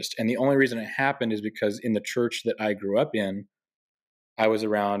interest. And the only reason it happened is because in the church that I grew up in, I was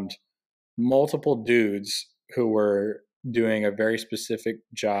around multiple dudes who were doing a very specific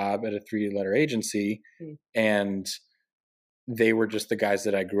job at a 3-letter agency. And they were just the guys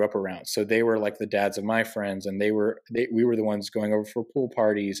that I grew up around. So they were like the dads of my friends, and we were the ones going over for pool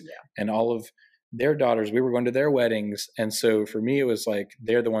parties, and all of their daughters, we were going to their weddings. And so for me, it was like,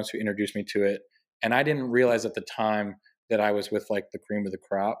 they're the ones who introduced me to it. And I didn't realize at the time that I was with like the cream of the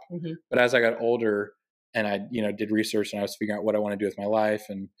crop. But as I got older, and I, did research, and I was figuring out what I want to do with my life,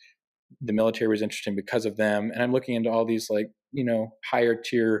 and the military was interesting because of them. And I'm looking into all these higher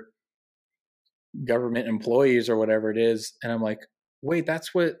tier government employees or whatever it is. And I'm like, wait,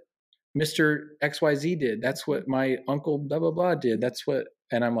 that's what Mr. XYZ did. That's what my uncle blah, blah, blah did.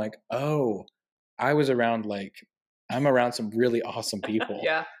 And I'm like, oh, I'm around some really awesome people.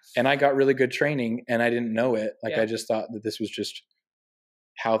 Yeah. And I got really good training and I didn't know it. Yeah. I just thought that this was just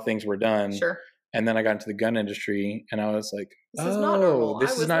how things were done. Sure. And then I got into the gun industry and I was like, this is not normal.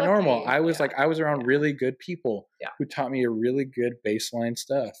 This is not normal. I was I was around Yeah. really good people Yeah. who taught me a really good baseline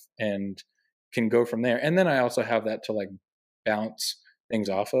stuff and can go from there. And then I also have that to bounce things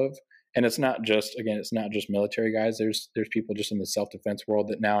off of. And it's not just military guys. There's people just in the self-defense world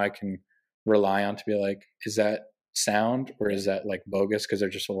that now I can rely on to be like, is that sound or is that bogus? Because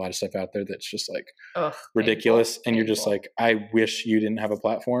there's just a lot of stuff out there that's just ridiculous. Painful. And you're just I wish you didn't have a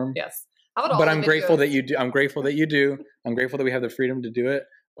platform. Yes. But I'm grateful that you do. I'm grateful that you do. I'm grateful that we have the freedom to do it.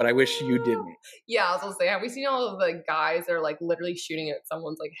 But I wish you didn't. Yeah, I was gonna say, have we seen all of the guys that are literally shooting at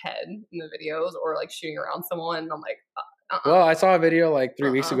someone's head in the videos, or shooting around someone? And I'm like, Well, I saw a video 3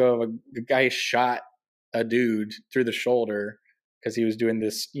 weeks ago of a guy shot a dude through the shoulder because he was doing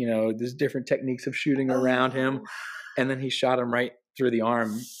this, there's different techniques of shooting around him, and then he shot him right through the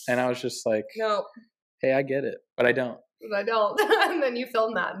arm, and I was just like, no, hey, I get it, but I don't. And then you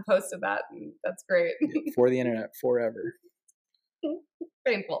filmed that and posted that, and that's great. For the internet forever.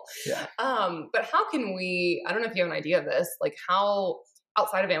 Painful. Yeah. But how can we, I don't know if you have an idea of this, how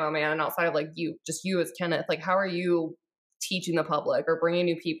outside of Ammoman and outside of you as Kenneth, how are you teaching the public or bringing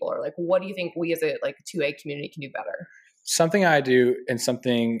new people, or what do you think we as a 2A community can do better? Something I do, and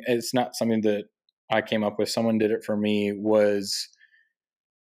it's not something that I came up with, someone did it for me, was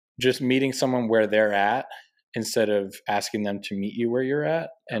just meeting someone where they're at instead of asking them to meet you where you're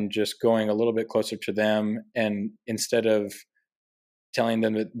at, and just going a little bit closer to them. And instead of telling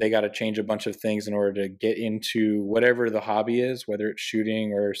them that they got to change a bunch of things in order to get into whatever the hobby is, whether it's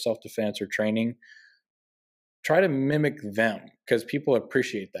shooting or self-defense or training, try to mimic them, because people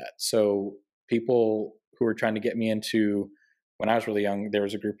appreciate that. So people who were trying to get me into, when I was really young, there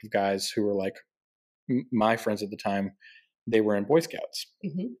was a group of guys who were my friends at the time. They were in Boy Scouts.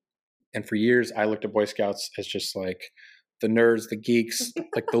 Mm-hmm. And for years I looked at Boy Scouts as just the nerds, the geeks,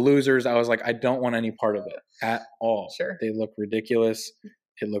 the losers. I was like, I don't want any part of it at all. Sure. They look ridiculous.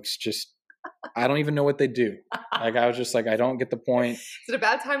 It looks just, I don't even know what they do. I was just I don't get the point. Is it a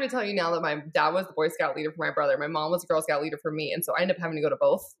bad time to tell you now that my dad was the Boy Scout leader for my brother? My mom was the Girl Scout leader for me. And so I ended up having to go to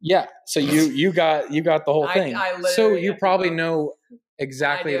both. Yeah. So you got the whole thing. So you probably know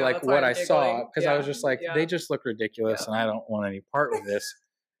exactly what I saw, because I was just they just look ridiculous and I don't want any part of this.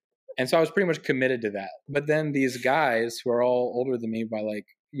 And so I was pretty much committed to that. But then these guys who are all older than me by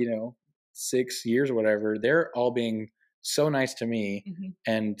 6 years or whatever, they're all being so nice to me. Mm-hmm.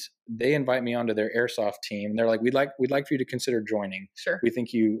 And they invite me onto their airsoft team. They're like, we'd like for you to consider joining. Sure. We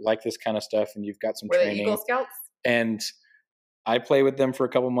think you like this kind of stuff and you've got some Were training. they Eagle Scouts? And I play with them for a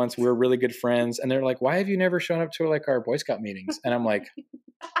couple months. We're really good friends. And they're like, why have you never shown up to our Boy Scout meetings? And I'm like,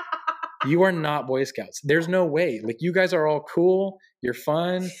 you are not Boy Scouts. There's no way. You guys are all cool. You're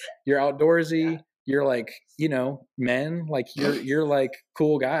fun. You're outdoorsy. Yeah. You're men. You're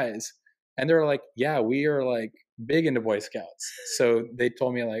cool guys. And they're like, yeah, we are big into Boy Scouts. So they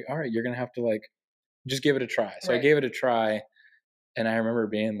told me all right, you're going to have to just give it a try. So right. I gave it a try. And I remember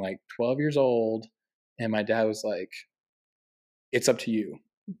being 12 years old. And my dad was like, it's up to you.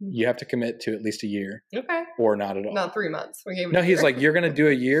 Mm-hmm. You have to commit to at least a year. Okay. Or not at all. Not 3 months. He's like, you're going to do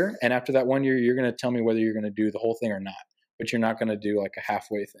a year. And after that 1 year, you're going to tell me whether you're going to do the whole thing or not. But you're not going to do a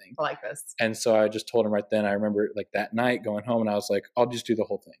halfway thing. I like this. And so I just told him right then. I remember that night going home and I was like, I'll just do the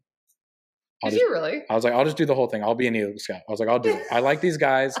whole thing. Did you really? I was like, I'll just do the whole thing. I'll be an Eagle Scout. I was like, I'll do it. I like these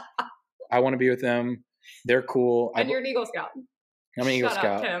guys. I want to be with them. They're cool. And you're an Eagle Scout. I'm an Eagle Shut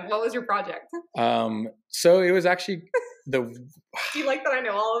Scout. Up, Tim. What was your project? So it was actually Do you like that I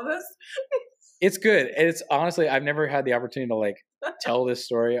know all of this? It's good. It's honestly, I've never had the opportunity to tell this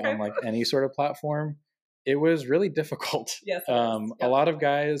story on any sort of platform. It was really difficult. Yes. A lot of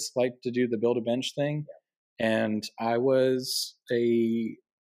guys like to do the build a bench thing. Yeah. And I was a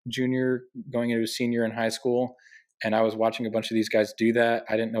junior going into a senior in high school, and I was watching a bunch of these guys do that.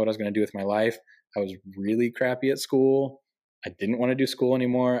 I didn't know what I was going to do with my life. I was really crappy at school. I didn't want to do school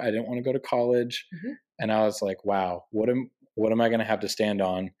anymore. I didn't want to go to college. Mm-hmm. And I was like, wow, what am I going to have to stand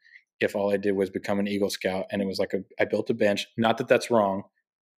on if all I did was become an Eagle Scout? And it was I built a bench. Not that that's wrong.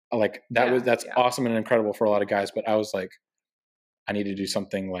 That's awesome and incredible for a lot of guys. But I was like, I need to do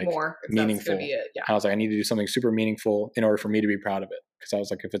something more meaningful. Yeah. I was like, I need to do something super meaningful in order for me to be proud of it. Because I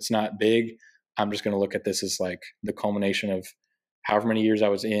was like, if it's not big, I'm just going to look at this as like the culmination of however many years I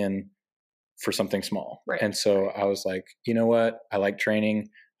was in for something small. Right. And so I was like, you know what? I like training.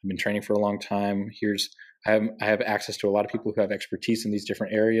 I've been training for a long time. I have access to a lot of people who have expertise in these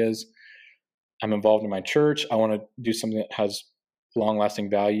different areas. I'm involved in my church. I want to do something that has long lasting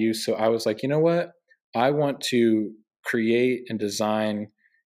value. So I was like, you know what? I want to create and design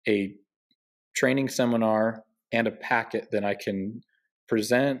a training seminar and a packet that I can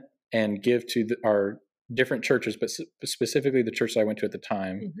present and give to our different churches, but specifically the church that I went to at the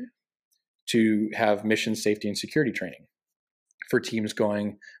time, to have mission safety and security training for teams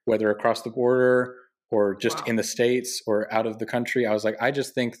going, whether across the border or just in the States or out of the country. I was like, I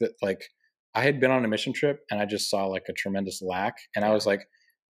just think that like I had been on a mission trip and I just saw like a tremendous lack. And I was like,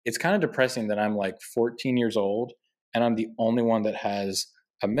 it's kind of depressing that I'm like 14 years old and I'm the only one that has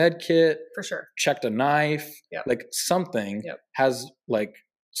a med kit, for sure, checked a knife, like something, has like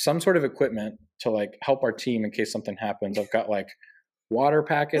some sort of equipment to like help our team in case something happens. I've got like water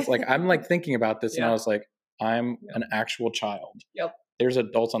packets. Like I'm like thinking about this and I was like, I'm an actual child. There's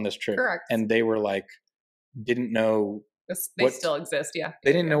adults on this trip. Correct. And they were like, didn't know. They still exist.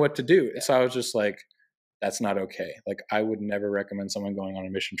 They didn't know what to do. So I was just like, that's not okay. Like I would never recommend someone going on a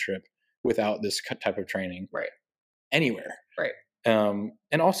mission trip without this type of training. Right. Anywhere. Right.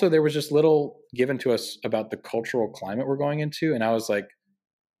 And also there was just little given to us about the cultural climate we're going into. And I was like,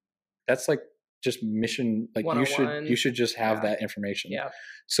 that's like just mission, like you should just have that information. Yeah.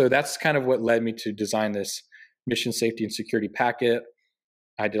 So that's kind of what led me to design this mission safety and security packet.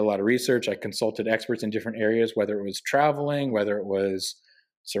 I did a lot of research. I consulted experts in different areas, whether it was traveling, whether it was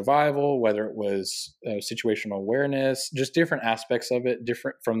survival, whether it was situational awareness, just different aspects of it,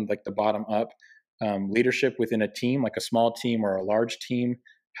 different from like the bottom up. Leadership within a team, like a small team or a large team,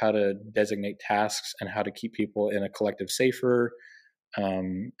 how to designate tasks and how to keep people in a collective safer,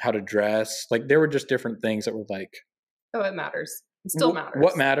 how to dress. Like there were just different things that were like, oh, it matters. It still matters.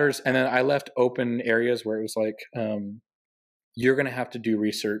 What matters? And then I left open areas where it was like, you're going to have to do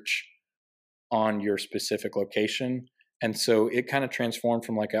research on your specific location. And so it kind of transformed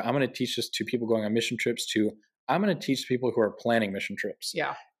from like, I'm going to teach this to people going on mission trips to I'm going to teach people who are planning mission trips.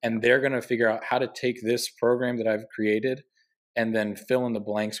 Yeah. And they're going to figure out how to take this program that I've created and then fill in the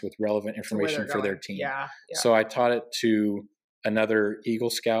blanks with relevant information for their team. Yeah. So I taught it to another Eagle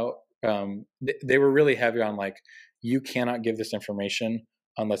Scout. They were really heavy on like, you cannot give this information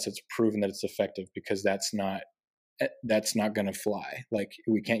unless it's proven that it's effective, because that's not going to fly. Like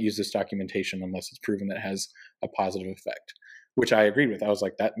we can't use this documentation unless it's proven that it has a positive effect, which I agreed with. I was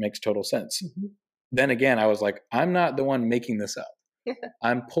like, that makes total sense. Then again, I was like, I'm not the one making this up.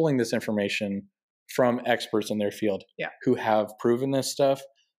 I'm pulling this information from experts in their field who have proven this stuff.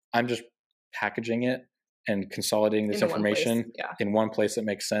 I'm just packaging it and consolidating this information in one place that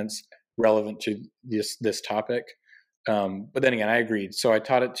makes sense, relevant to this topic. But then again, I agreed. So I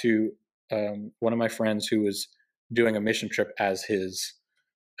taught it to one of my friends who was doing a mission trip as his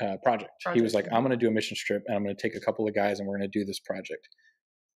project. He was like, I'm going to do a mission trip and I'm going to take a couple of guys and we're going to do this project.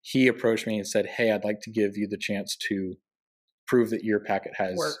 He approached me and said, hey, I'd like to give you the chance to prove that your packet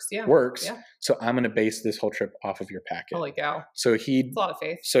works. So I'm going to base this whole trip off of your packet. Holy cow. So it's a lot of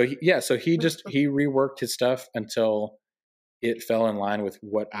faith. So he he reworked his stuff until it fell in line with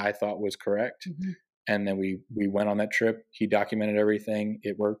what I thought was correct. And then we went on that trip. He documented everything.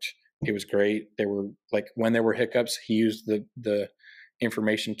 It worked. It was great. There were like, when there were hiccups, he used the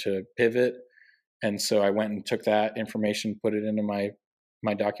information to pivot. And so I went and took that information, put it into my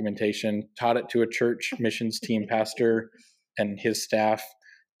documentation, taught it to a church missions team pastor and his staff,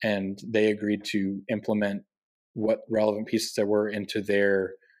 and they agreed to implement what relevant pieces there were into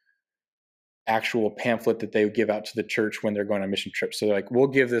their actual pamphlet that they would give out to the church when they're going on mission trips. So they're like, we'll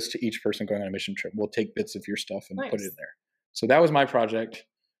give this to each person going on a mission trip. We'll take bits of your stuff and put it in there. So that was my project.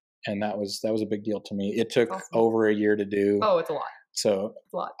 And that was a big deal to me. It took over a year to do. Oh, it's a lot. So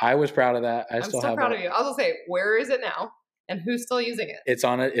it's a lot. I was proud of that. I'm still proud of you. I was gonna say, where is it now? And who's still using it? It's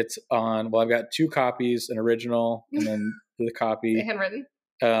on, well, I've got 2 copies, an original and then the copy. Handwritten?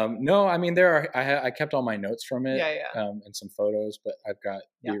 No, I mean, I kept all my notes from it and some photos, but I've got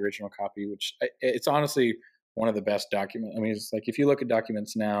the original copy, which it's honestly one of the best documents. I mean, it's like, if you look at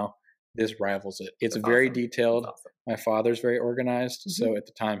documents now, this rivals it. It's very detailed. My father's very organized. So at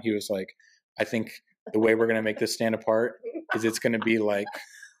the time he was like, I think the way we're going to make this stand apart is it's going to be like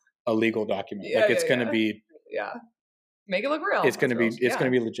a legal document. It's going to be, make it look real. It's going to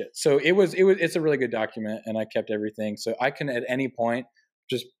be legit. So it's a really good document, and I kept everything. So I can at any point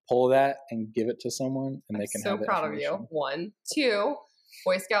just pull that and give it to someone and they can have it. So proud of you. 1, 2,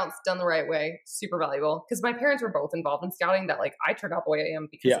 Boy Scouts done the right way, super valuable. Because my parents were both involved in scouting. That like I turned out the way I am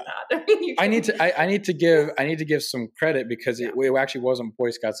because of that. I need to give some credit because it actually wasn't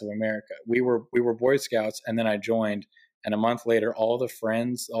Boy Scouts of America. We were Boy Scouts, and then I joined, and a month later, all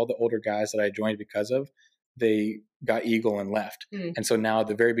the older guys that I joined because of, they got Eagle and left. And so now at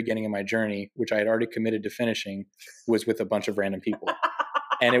the very beginning of my journey, which I had already committed to finishing, was with a bunch of random people.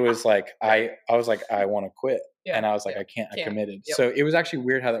 And it was like, I was like, I want to quit. Yeah, and I was like, I can't. I committed. Yep. So it was actually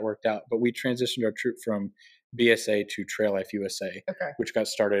weird how that worked out. But we transitioned our troop from BSA to Trail Life USA, which got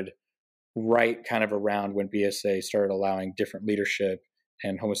started right kind of around when BSA started allowing different leadership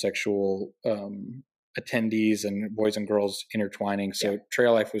and homosexual attendees and boys and girls intertwining. So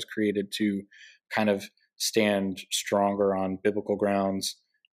Trail Life was created to kind of stand stronger on biblical grounds.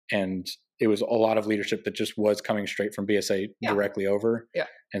 And it was a lot of leadership that just was coming straight from BSA directly over. Yeah.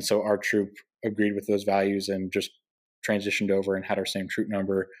 And so our troop agreed with those values and just transitioned over and had our same troop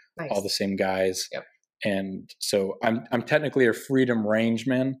number, all the same guys. Yep. And so I'm technically a Freedom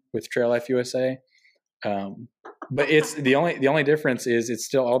Rangeman with Trail Life USA. But it's the only difference is it's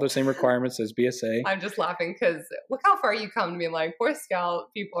still all the same requirements as BSA. I'm just laughing because look how far you come to be like Boy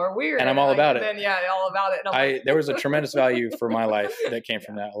Scout people are weird, and I'm all about it. Then all about it. And there was a tremendous value for my life that came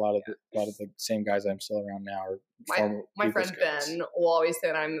from that. A lot of the same guys I'm still around now are my friend Scouts. Ben will always say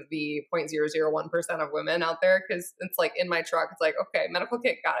that I'm the 0.001% of women out there because it's like in my truck. It's like okay, medical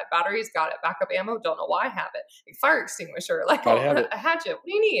kit got it, batteries got it, backup ammo don't know why I have it, like fire extinguisher, like a hatchet. What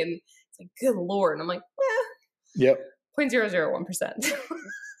do you need? And it's like good Lord, and I'm like. Yep. 0.001%. It's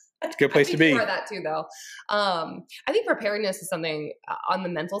a good place to be. For that too, though. I think preparedness is something on the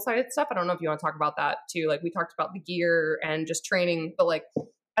mental side of stuff. I don't know if you want to talk about that too. Like we talked about the gear and just training, but like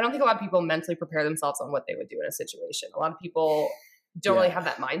I don't think a lot of people mentally prepare themselves on what they would do in a situation. A lot of people don't really have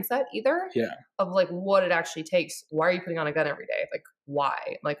that mindset either. Yeah. Of like what it actually takes. Why are you putting on a gun every day? Like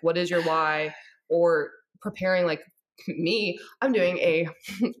why? Like what is your why? Or preparing like. Me, I'm doing a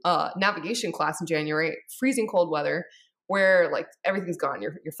navigation class in January, freezing cold weather, where like everything's gone.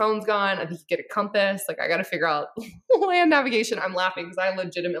 Your phone's gone. I think you get a compass. Like I got to figure out land navigation. I'm laughing because I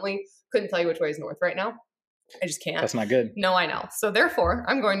legitimately couldn't tell you which way is north right now. I just can't. That's not good. No, I know. So therefore,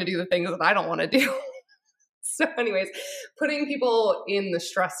 I'm going to do the things that I don't want to do. So anyways, putting people in the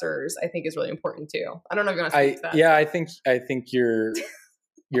stressors, I think is really important too. I don't know if you want to speak to that. Yeah, I think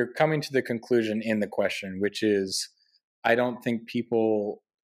you're coming to the conclusion in the question, which is, I don't think people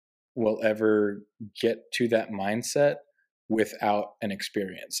will ever get to that mindset without an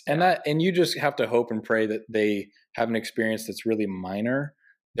experience. And you just have to hope and pray that they have an experience that's really minor,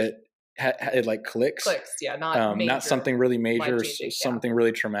 that it like clicks. Yeah, not something really major or something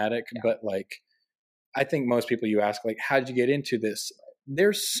really traumatic, but like I think most people you ask like, how did you get into this?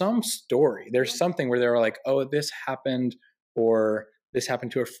 There's some story. There's something where they're like, oh, this happened, or this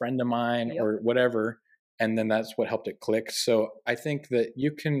happened to a friend of mine, or whatever. And then that's what helped it click. So I think that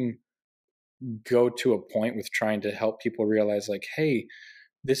you can go to a point with trying to help people realize like, hey,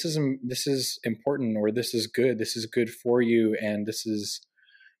 this is important, or this is good for you. And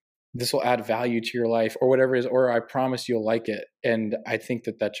this will add value to your life, or whatever it is, or I promise you'll like it. And I think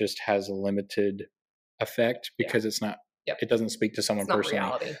that just has a limited effect because it's not, it doesn't speak to someone personally.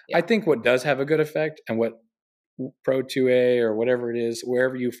 Reality. I think what does have a good effect, and what Pro 2A or whatever it is,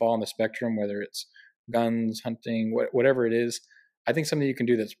 wherever you fall on the spectrum, whether it's guns, hunting, whatever it is, I think something you can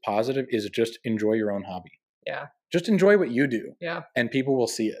do that's positive is just enjoy your own hobby. Yeah. Just enjoy what you do. Yeah. And people will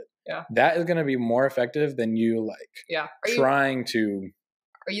see it. Yeah. That is going to be more effective than you trying to.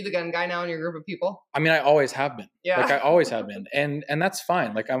 Are you the gun guy now in your group of people? I mean, I always have been. Yeah. Like I always have been. And that's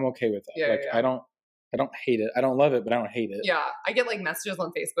fine. Like I'm okay with that. Yeah, I don't hate it. I don't love it, but I don't hate it. Yeah. I get like messages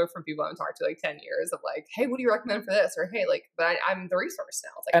on Facebook from people I've talked to like 10 years of like, hey, what do you recommend for this? Or hey, like, but I'm the resource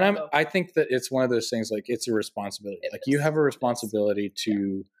now. It's like, I think that it's one of those things, like it's a responsibility. You have a responsibility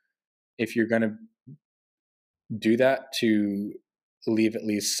to, if you're going to do that, to leave at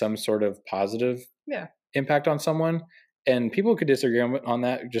least some sort of positive impact on someone. And people could disagree on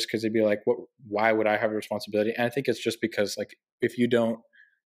that just because they'd be like, why would I have a responsibility? And I think it's just because like, if you don't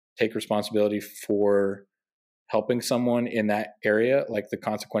take responsibility for helping someone in that area, like the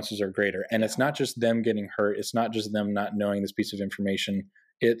consequences are greater. And it's not just them getting hurt. It's not just them not knowing this piece of information.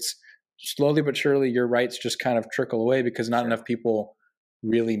 It's slowly but surely your rights just kind of trickle away because not enough people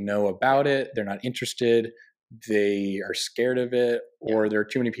really know about it. They're not interested. They are scared of it, or there are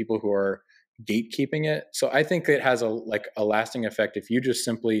too many people who are gatekeeping it. So I think it has a lasting effect if you just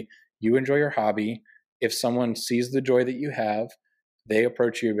simply, you enjoy your hobby. If someone sees the joy that you have, they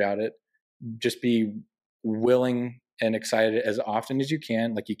approach you about it, just be willing and excited as often as you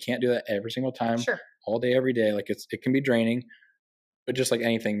can. Like you can't do that every single time, all day, every day. Like it can be draining, but just like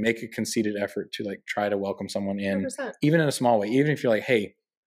anything, make a conceited effort to like try to welcome someone in, 100%. even in a small way. Even if you're like, hey,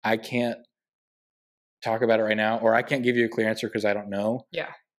 I can't talk about it right now, or I can't give you a clear answer because I don't know. Yeah.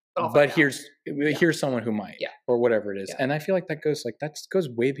 But here's someone who might, or whatever it is. Yeah. And I feel like that goes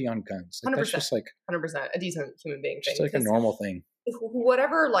way beyond guns. Like, 100%. that's just like 100%, a decent human being just thing. like a normal thing.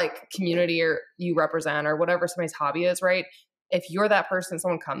 Whatever like community you represent or whatever somebody's hobby is, right? If you're that person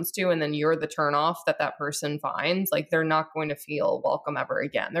someone comes to and then you're the turnoff that person finds, like they're not going to feel welcome ever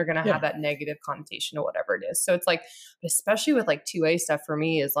again. They're going to have that negative connotation to whatever it is. So it's like, especially with like 2A stuff for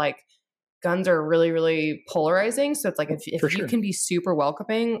me is like, guns are really, really polarizing. So it's like, if you can be super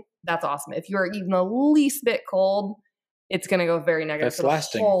welcoming, that's awesome. If you're even the least bit cold, it's going to go very negative for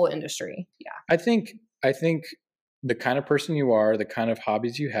the whole industry. Yeah. I think the kind of person you are, the kind of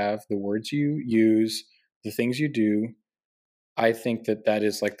hobbies you have, the words you use, the things you do, I think that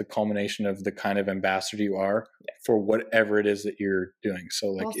is like the culmination of the kind of ambassador you are for whatever it is that you're doing.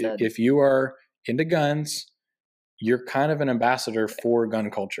 So like if you are into guns, you're kind of an ambassador for gun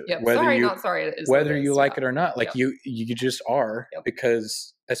culture. Yep. Whether whether you like it or not, like you just are,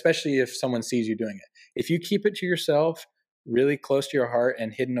 because especially if someone sees you doing it. If you keep it to yourself, really close to your heart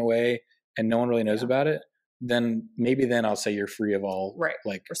and hidden away and no one really knows about it, then I'll say you're free of all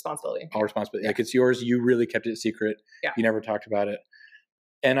like responsibility. All responsibility. Like it's yours. You really kept it secret. Yeah. You never talked about it.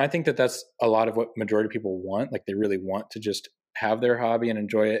 And I think that's a lot of what majority of people want. Like they really want to just have their hobby and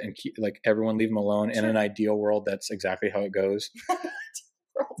enjoy it and keep like everyone leave them alone. In an ideal world, that's exactly how it goes.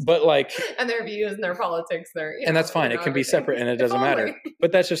 But like, and their views and their politics, and that's fine. It can be separate and it doesn't matter,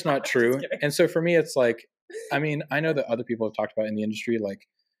 but that's just not true. And so for me, it's like, I mean, I know that other people have talked about in the industry, like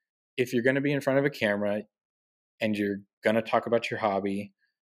if you're going to be in front of a camera and you're going to talk about your hobby,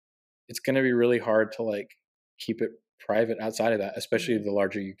 it's going to be really hard to like keep it private outside of that, especially the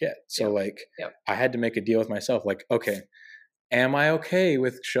larger you get. So I had to make a deal with myself. Like, okay, am I okay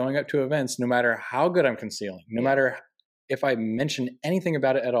with showing up to events no matter how good I'm concealing, no matter if I mention anything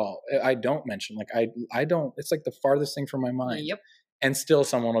about it at all? I don't mention, like, I don't, it's like the farthest thing from my mind. Yep. And still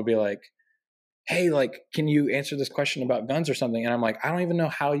someone will be like, hey, like, can you answer this question about guns or something? And I'm like, I don't even know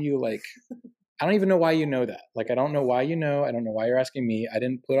how you like, I don't even know why you know that. Like, I don't know why you know. I don't know why you're asking me. I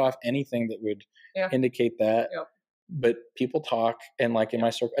didn't put off anything that would indicate that. Yep. But people talk, and like in my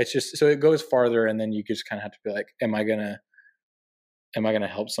circle, it's just, so it goes farther. And then you just kind of have to be like, am I going to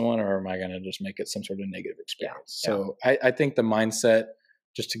help someone, or am I going to just make it some sort of negative experience? Yeah. So I think the mindset,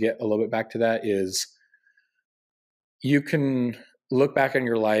 just to get a little bit back to that, is you can look back on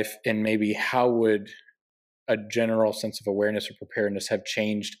your life and maybe how would a general sense of awareness or preparedness have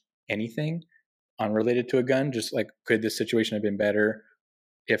changed anything unrelated to a gun? Just like, could this situation have been better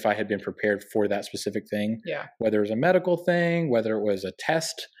if I had been prepared for that specific thing? Yeah. Whether it was a medical thing, whether it was a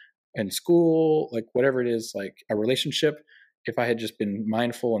test in school, like whatever it is, like a relationship, if I had just been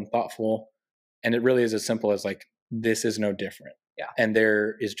mindful and thoughtful. And it really is as simple as like, this is no different. Yeah. And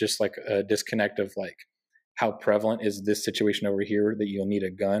there is just like a disconnect of like, how prevalent is this situation over here that you'll need a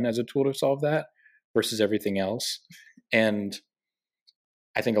gun as a tool to solve that versus everything else. And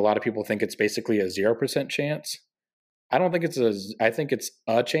I think a lot of people think it's basically a 0% chance. I don't think I think it's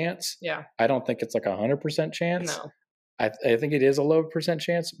a chance. Yeah. I don't think it's like 100% chance. No. I think it is a low percent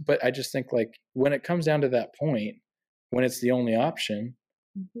chance, but I just think like when it comes down to that point, when it's the only option,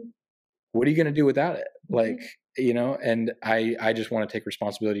 what are you going to do without it? Like, you know, and I just want to take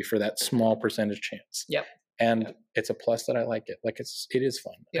responsibility for that small percentage chance. Yep. And it's a plus that I like it. Like it is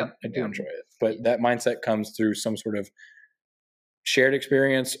fun. Yep. I do enjoy it. But that mindset comes through some sort of shared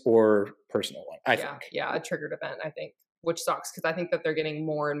experience or personal one, I think. Yeah, a triggered event, I think, which sucks because I think that they're getting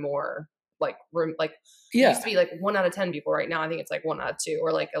more and more like it used to be like 1 out of 10 people. Right now I think it's like 1 out of 2,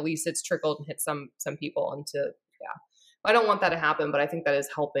 or like at least it's trickled and hit some people into I don't want that to happen, but I think that is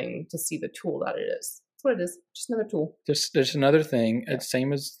helping to see the tool that it is. That's what it is. Just another tool. There's another thing. It's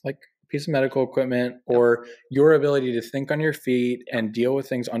same as like a piece of medical equipment or your ability to think on your feet and deal with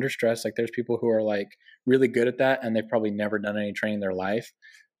things under stress. Like there's people who are like really good at that and they've probably never done any training in their life,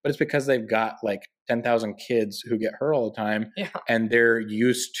 but it's because they've got like 10,000 kids who get hurt all the time and they're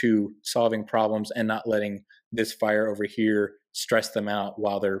used to solving problems and not letting this fire over here stress them out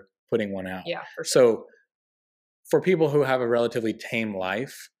while they're putting one out. Yeah, for sure. So for people who have a relatively tame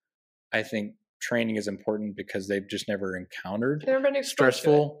life, I think training is important because they've just never encountered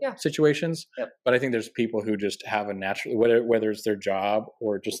stressful situations. Yep. But I think there's people who just have a natural, whether it's their job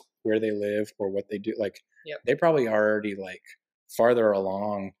or just where they live or what they do, like they probably are already like farther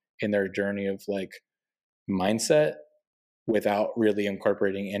along in their journey of like mindset without really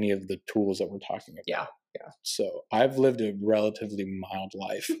incorporating any of the tools that we're talking about. Yeah. Yeah. So I've lived a relatively mild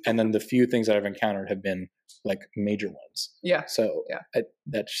life. And then the few things that I've encountered have been like major ones. Yeah. So yeah.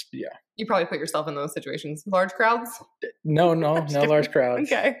 that's, yeah. You probably put yourself in those situations. Large crowds? No large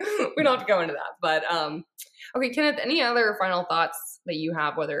crowds. Okay. We don't have to go into that. But okay, Kenneth, any other final thoughts that you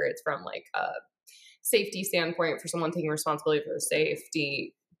have, whether it's from like a safety standpoint for someone taking responsibility for their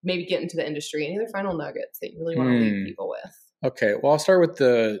safety, maybe get into the industry, any other final nuggets that you really want to leave people with? Okay. Well, I'll start with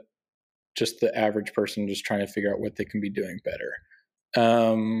just the average person just trying to figure out what they can be doing better.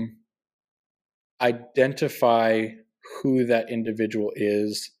 Identify who that individual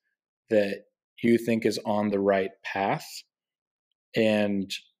is that you think is on the right path,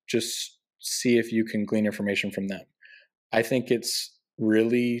 and just see if you can glean information from them. I think it's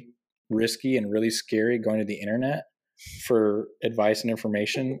really risky and really scary going to the internet for advice and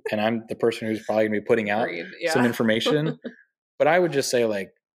information. And I'm the person who's probably going to be putting out some information. But I would just say, like,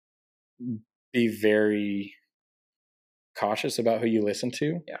 be very cautious about who you listen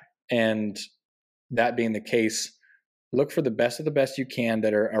to. Yeah. And that being the case, look for the best of the best you can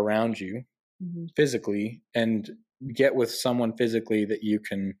that are around you physically, and get with someone physically that you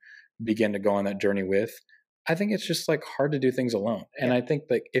can begin to go on that journey with. I think it's just like hard to do things alone. And I think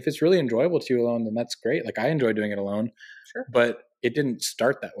like if it's really enjoyable to you alone, then that's great. Like I enjoy doing it alone, but it didn't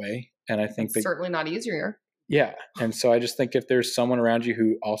start that way. And I think it's certainly not easier. Yeah. And so I just think if there's someone around you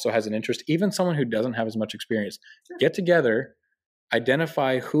who also has an interest, even someone who doesn't have as much experience, get together,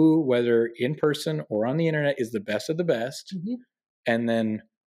 identify who, whether in person or on the internet, is the best of the best, and then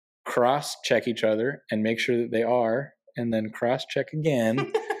cross-check each other and make sure that they are, and then cross-check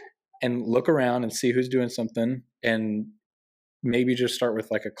again and look around and see who's doing something, and maybe just start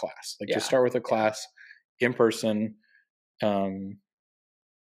with like a class. Like just start with a class in person.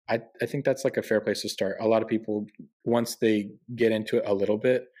 I think that's like a fair place to start. A lot of people, once they get into it a little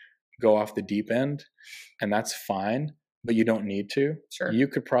bit, go off the deep end, and that's fine, but you don't need to. Sure. You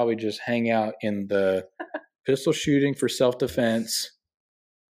could probably just hang out in the pistol shooting for self-defense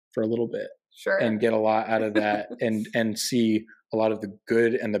for a little bit. Sure. And get a lot out of that and see a lot of the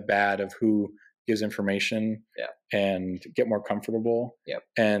good and the bad of who gives information and get more comfortable. Yep.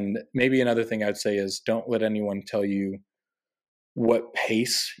 And maybe another thing I'd say is don't let anyone tell you what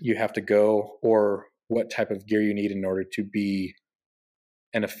pace you have to go or what type of gear you need in order to be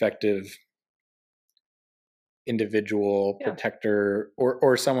an effective individual protector,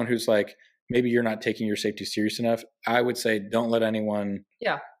 or someone who's like, maybe you're not taking your safety serious enough. I would say don't let anyone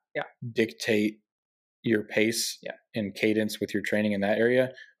dictate your pace and cadence with your training in that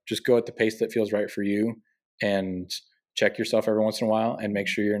area. Just go at the pace that feels right for you, and check yourself every once in a while and make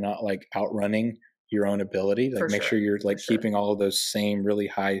sure you're not like outrunning your own ability. Like make sure you're like keeping all of those same really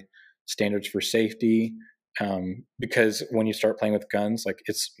high standards for safety. Because when you start playing with guns, like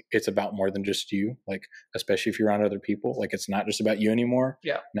it's about more than just you, like, especially if you're around other people, like it's not just about you anymore.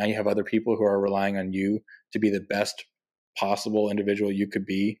 Now you have other people who are relying on you to be the best possible individual you could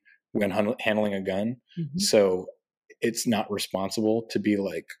be when handling a gun. So it's not responsible to be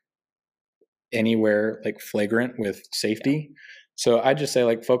like anywhere like flagrant with safety. So I just say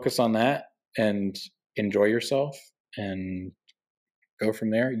like focus on that and enjoy yourself and go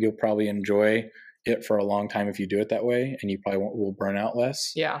from there. You'll probably enjoy it for a long time if you do it that way, and you probably will burn out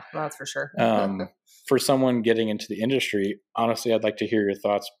less. Yeah, that's for sure. For someone getting into the industry, honestly, I'd like to hear your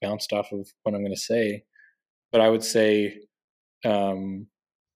thoughts bounced off of what I'm going to say. But I would say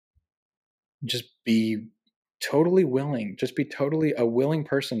just be totally willing, just be totally a willing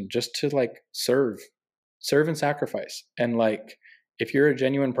person just to like serve and sacrifice. And like, if you're a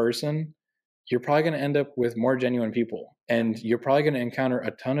genuine person, you're probably going to end up with more genuine people, and you're probably going to encounter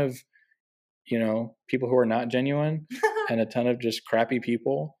a ton of, people who are not genuine and a ton of just crappy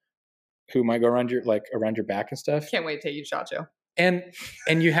people who might go around your back and stuff. Can't wait to take you to SHOT Show. And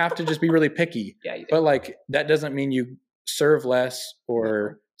you have to just be really picky. Yeah, you do. But like, that doesn't mean you serve less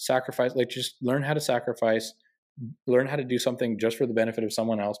or sacrifice. Like, just learn how to sacrifice, learn how to do something just for the benefit of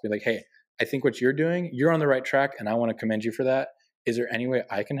someone else. Be like, hey, I think what you're doing, you're on the right track, and I want to commend you for that. Is there any way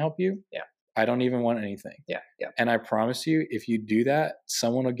I can help you? Yeah. I don't even want anything. Yeah. And I promise you, if you do that,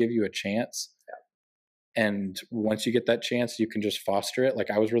 someone will give you a chance. Yeah. And once you get that chance, you can just foster it.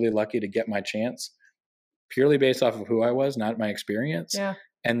 Like, I was really lucky to get my chance purely based off of who I was, not my experience. Yeah.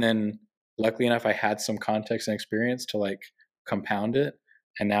 And then luckily enough, I had some context and experience to like compound it.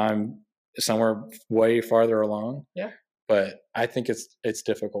 And now I'm somewhere way farther along. Yeah. But I think it's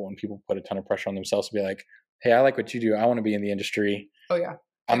difficult when people put a ton of pressure on themselves to be like, hey, I like what you do. I want to be in the industry. Oh yeah.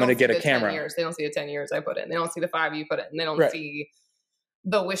 I'm going to get a camera. 10 years. They don't see the 10 years I put in. They don't see the 5 you put in. They don't see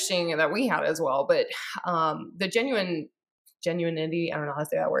the wishing that we had as well. But the genuine genuinity. I don't know how to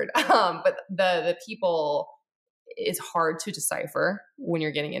say that word. But the people is hard to decipher when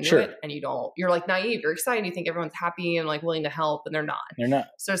you're getting into it, and you're like naive, you're excited, you think everyone's happy and like willing to help, and they're not.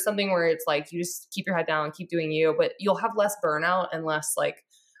 So it's something where it's like, you just keep your head down, keep doing you, but you'll have less burnout and less like,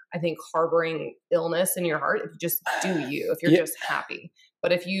 I think, harboring illness in your heart if you just do you, if you're just happy.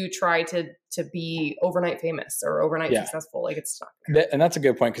 But if you try to be overnight famous or overnight successful, like it's not. And that's a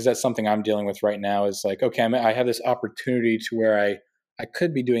good point, because that's something I'm dealing with right now is like, okay, I have this opportunity to where I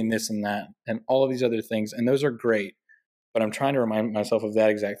could be doing this and that and all of these other things. And those are great. But I'm trying to remind myself of that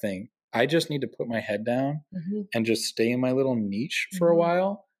exact thing. I just need to put my head down and just stay in my little niche for a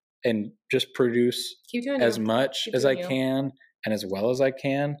while and just produce as much as I can and as well as I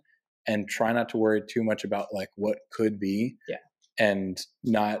can, and try not to worry too much about like what could be and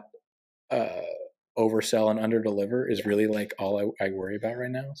not oversell and underdeliver is really like all I worry about right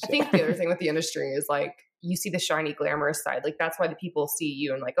now. So. I think the other thing with the industry is like, you see the shiny, glamorous side. Like that's why the people see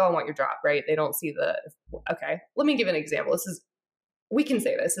you and like, oh, I want your job, right? They don't see okay, let me give an example. We can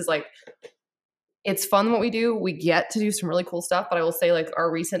say this is like, it's fun what we do. We get to do some really cool stuff, but I will say like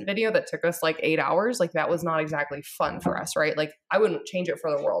our recent video that took us like 8 hours, like that was not exactly fun for us, right? Like I wouldn't change it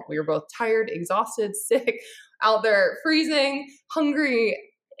for the world. We were both tired, exhausted, sick, out there freezing, hungry.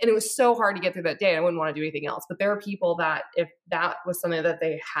 And it was so hard to get through that day. And I wouldn't want to do anything else. But there are people that if that was something that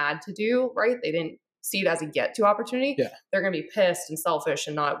they had to do, right? They didn't see it as a get to opportunity. They're going to be pissed and selfish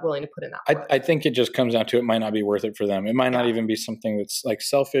and not willing to put in that work. I think it just comes down to, it might not be worth it for them. It might not even be something that's like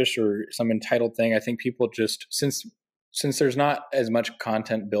selfish or some entitled thing. I think people just, since there's not as much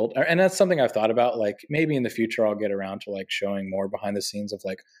content built, and that's something I've thought about, like maybe in the future I'll get around to like showing more behind the scenes of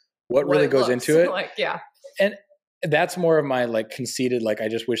like what really goes into it. Like, and that's more of my like conceited, like I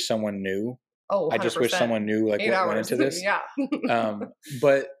just wish someone knew. Oh, 100%. I just wish someone knew like what went into this.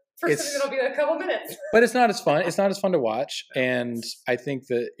 But it'll be a couple minutes. But it's not as fun. It's not as fun to watch. And I think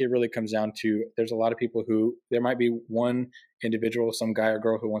that it really comes down to, there's a lot of people who, there might be one individual, some guy or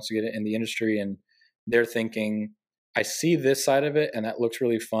girl who wants to get in the industry, and they're thinking, I see this side of it and that looks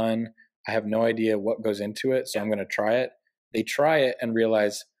really fun. I have no idea what goes into it, so I'm going to try it. They try it and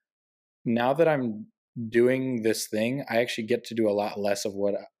realize, now that I'm doing this thing, I actually get to do a lot less of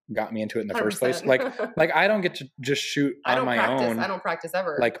what got me into it in the 100%. First place. Like I don't get to just shoot on my own. I don't practice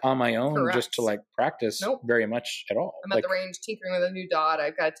ever. Like on my own, just to like practice very much at all. I'm at the range tinkering with a new dot.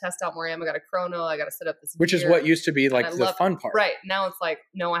 I've got to test out more ammo. I got a chrono. I got to set up this. Which is what used to be like the fun part. Right. Now it's like,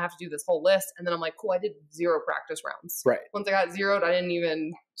 no, I have to do this whole list. And then I'm like, cool, I did 0 practice rounds. Right. Once I got zeroed, I didn't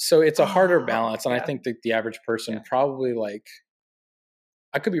even. So it's a harder balance. And I think that the average person probably like,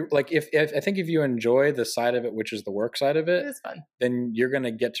 I could be like, if I think if you enjoy the side of it, which is the work side of it, is fun. Then you're going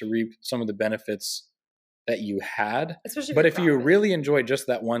to get to reap some of the benefits that you had. Especially but if you really enjoy just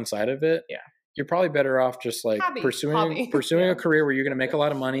that one side of it, you're probably better off just like pursuing a career where you're going to make a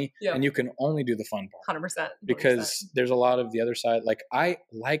lot of money and you can only do the fun part. 100%. Because there's a lot of the other side. Like I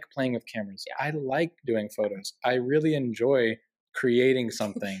like playing with cameras. I like doing photos. I really enjoy creating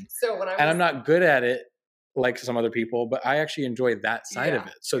something. And I'm not good at it like some other people, but I actually enjoy that side of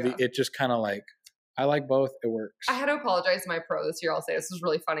it. So it just kind of like, I like both. It works. I had to apologize to my pro this year. I'll say this was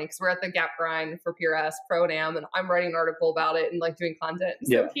really funny because we're at the Gap Grind for PRS Pro-Am and I'm writing an article about it and like doing content. And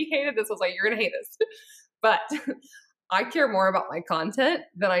so he hated this. I was like, you're going to hate this. But I care more about my content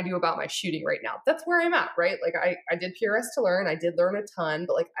than I do about my shooting right now. That's where I'm at, right? Like I did PRS to learn. I did learn a ton,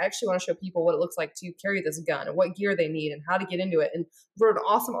 but like I actually want to show people what it looks like to carry this gun and what gear they need and how to get into it, and wrote an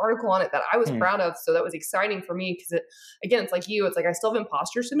awesome article on it that I was proud of. So that was exciting for me because again, it's like you, it's like I still have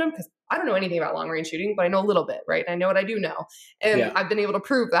imposter syndrome because I don't know anything about long range shooting, but I know a little bit, right? I know what I do know. And I've been able to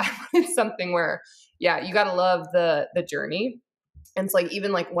prove that it's something where, you got to love the journey. And it's like,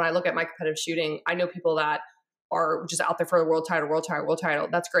 even like when I look at my competitive shooting, I know people that are just out there for the world title.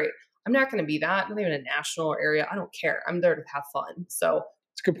 That's great. I'm not going to be that. I'm not even a national area. I don't care. I'm there to have fun. So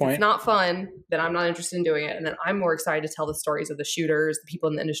it's a good point. If it's not fun, then I'm not interested in doing it. And then I'm more excited to tell the stories of the shooters, the people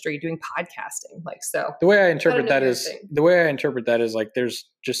in the industry doing podcasting. Like, so the way I interpret that is like, there's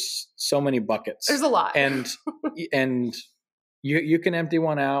just so many buckets. There's a lot. And you can empty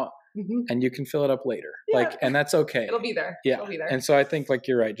one out and you can fill it up later. Like, and that's okay. It'll be there. Yeah. It'll be there. And so I think like,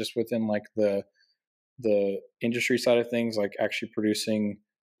 you're right. Just within like the industry side of things, like actually producing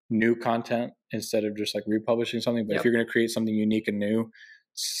new content instead of just like republishing something. But if you're going to create something unique and new,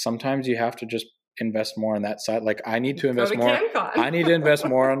 sometimes you have to just invest more on that side. Like I need to invest more. I need to invest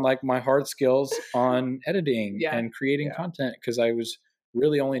more on like my hard skills on editing and creating content, because I was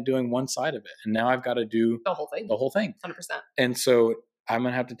really only doing one side of it. And now I've got to do the whole thing. 100%. And so I'm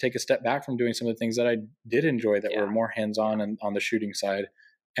going to have to take a step back from doing some of the things that I did enjoy that were more hands-on and on the shooting side,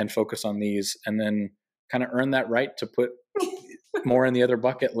 and focus on these, and then kind of earn that right to put more in the other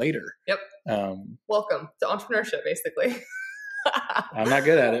bucket later. Yep. Welcome to entrepreneurship, basically. I'm not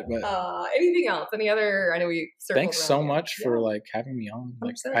good at it, but anything else? Any other? I know we. Thanks so much for like having me on.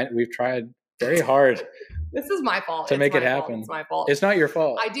 Like we've tried very hard. This is my fault to make it happen. It's my fault. It's not your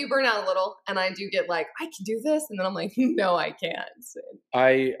fault. I do burn out a little, and I do get like, I can do this, and then I'm like, no, I can't.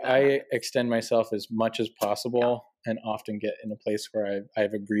 I extend myself as much as possible, and often get in a place where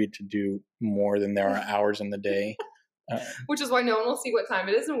I've agreed to do more than there are hours in the day. Which is why no one will see what time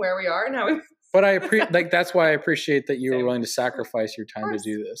it is and where we are and how we. But that's why I appreciate that you were willing to sacrifice your time to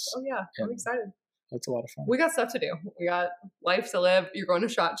do this. Oh yeah, I'm excited. That's a lot of fun. We got stuff to do. We got life to live. You're going to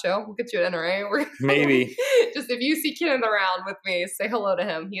SHOT Show. We'll get you at NRA. Maybe. Just if you see Kenneth around with me, say hello to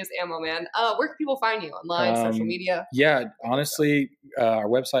him. He is Ammoman. Where can people find you? Online, social media? Yeah, honestly, our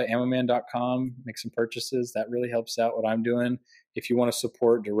website, ammoman.com, make some purchases. That really helps out what I'm doing. If you want to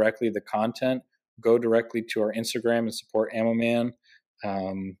support directly the content, go directly to our Instagram and support Ammoman.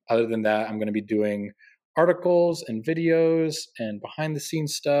 Other than that, I'm going to be doing articles and videos and behind the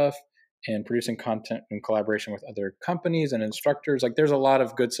scenes stuff, and producing content in collaboration with other companies and instructors. Like there's a lot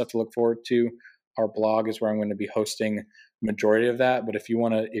of good stuff to look forward to. Our blog is where I'm going to be hosting majority of that. But if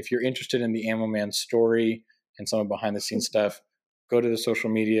you're interested in the Ammoman story and some of behind the scenes stuff, go to the social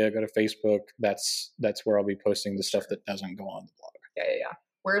media, go to Facebook. That's where I'll be posting the stuff that doesn't go on the blog. Yeah.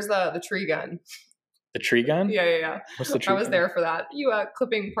 Where's the tree gun? The tree gun? Yeah. What's the tree gun? I was there for that. You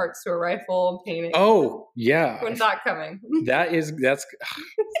clipping parts to a rifle and painting. Oh, yeah. When's that coming? That's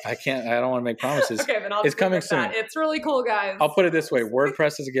I don't want to make promises. Okay, then it's coming soon. It's really cool, guys. I'll put it this way.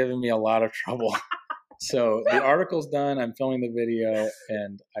 WordPress has given me a lot of trouble. So the article's done. I'm filming the video,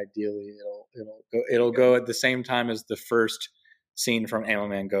 and ideally it'll go at the same time as the first scene from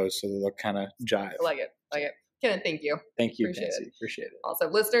Ammoman goes, so they'll kind of jive. I like it. Kenneth, thank you. Thank you, Nancy. Appreciate it. Also,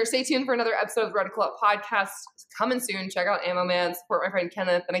 listeners, stay tuned for another episode of the Radical Up Podcast. It's coming soon. Check out Ammoman. Support my friend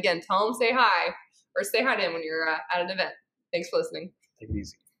Kenneth. And again, tell him say hi to him when you're at an event. Thanks for listening. Take it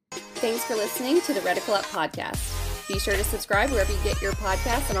easy. Thanks for listening to the Radical Up Podcast. Be sure to subscribe wherever you get your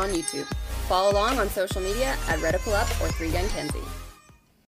podcasts and on YouTube. Follow along on social media at Radical Up or 3 Gun Kenzie.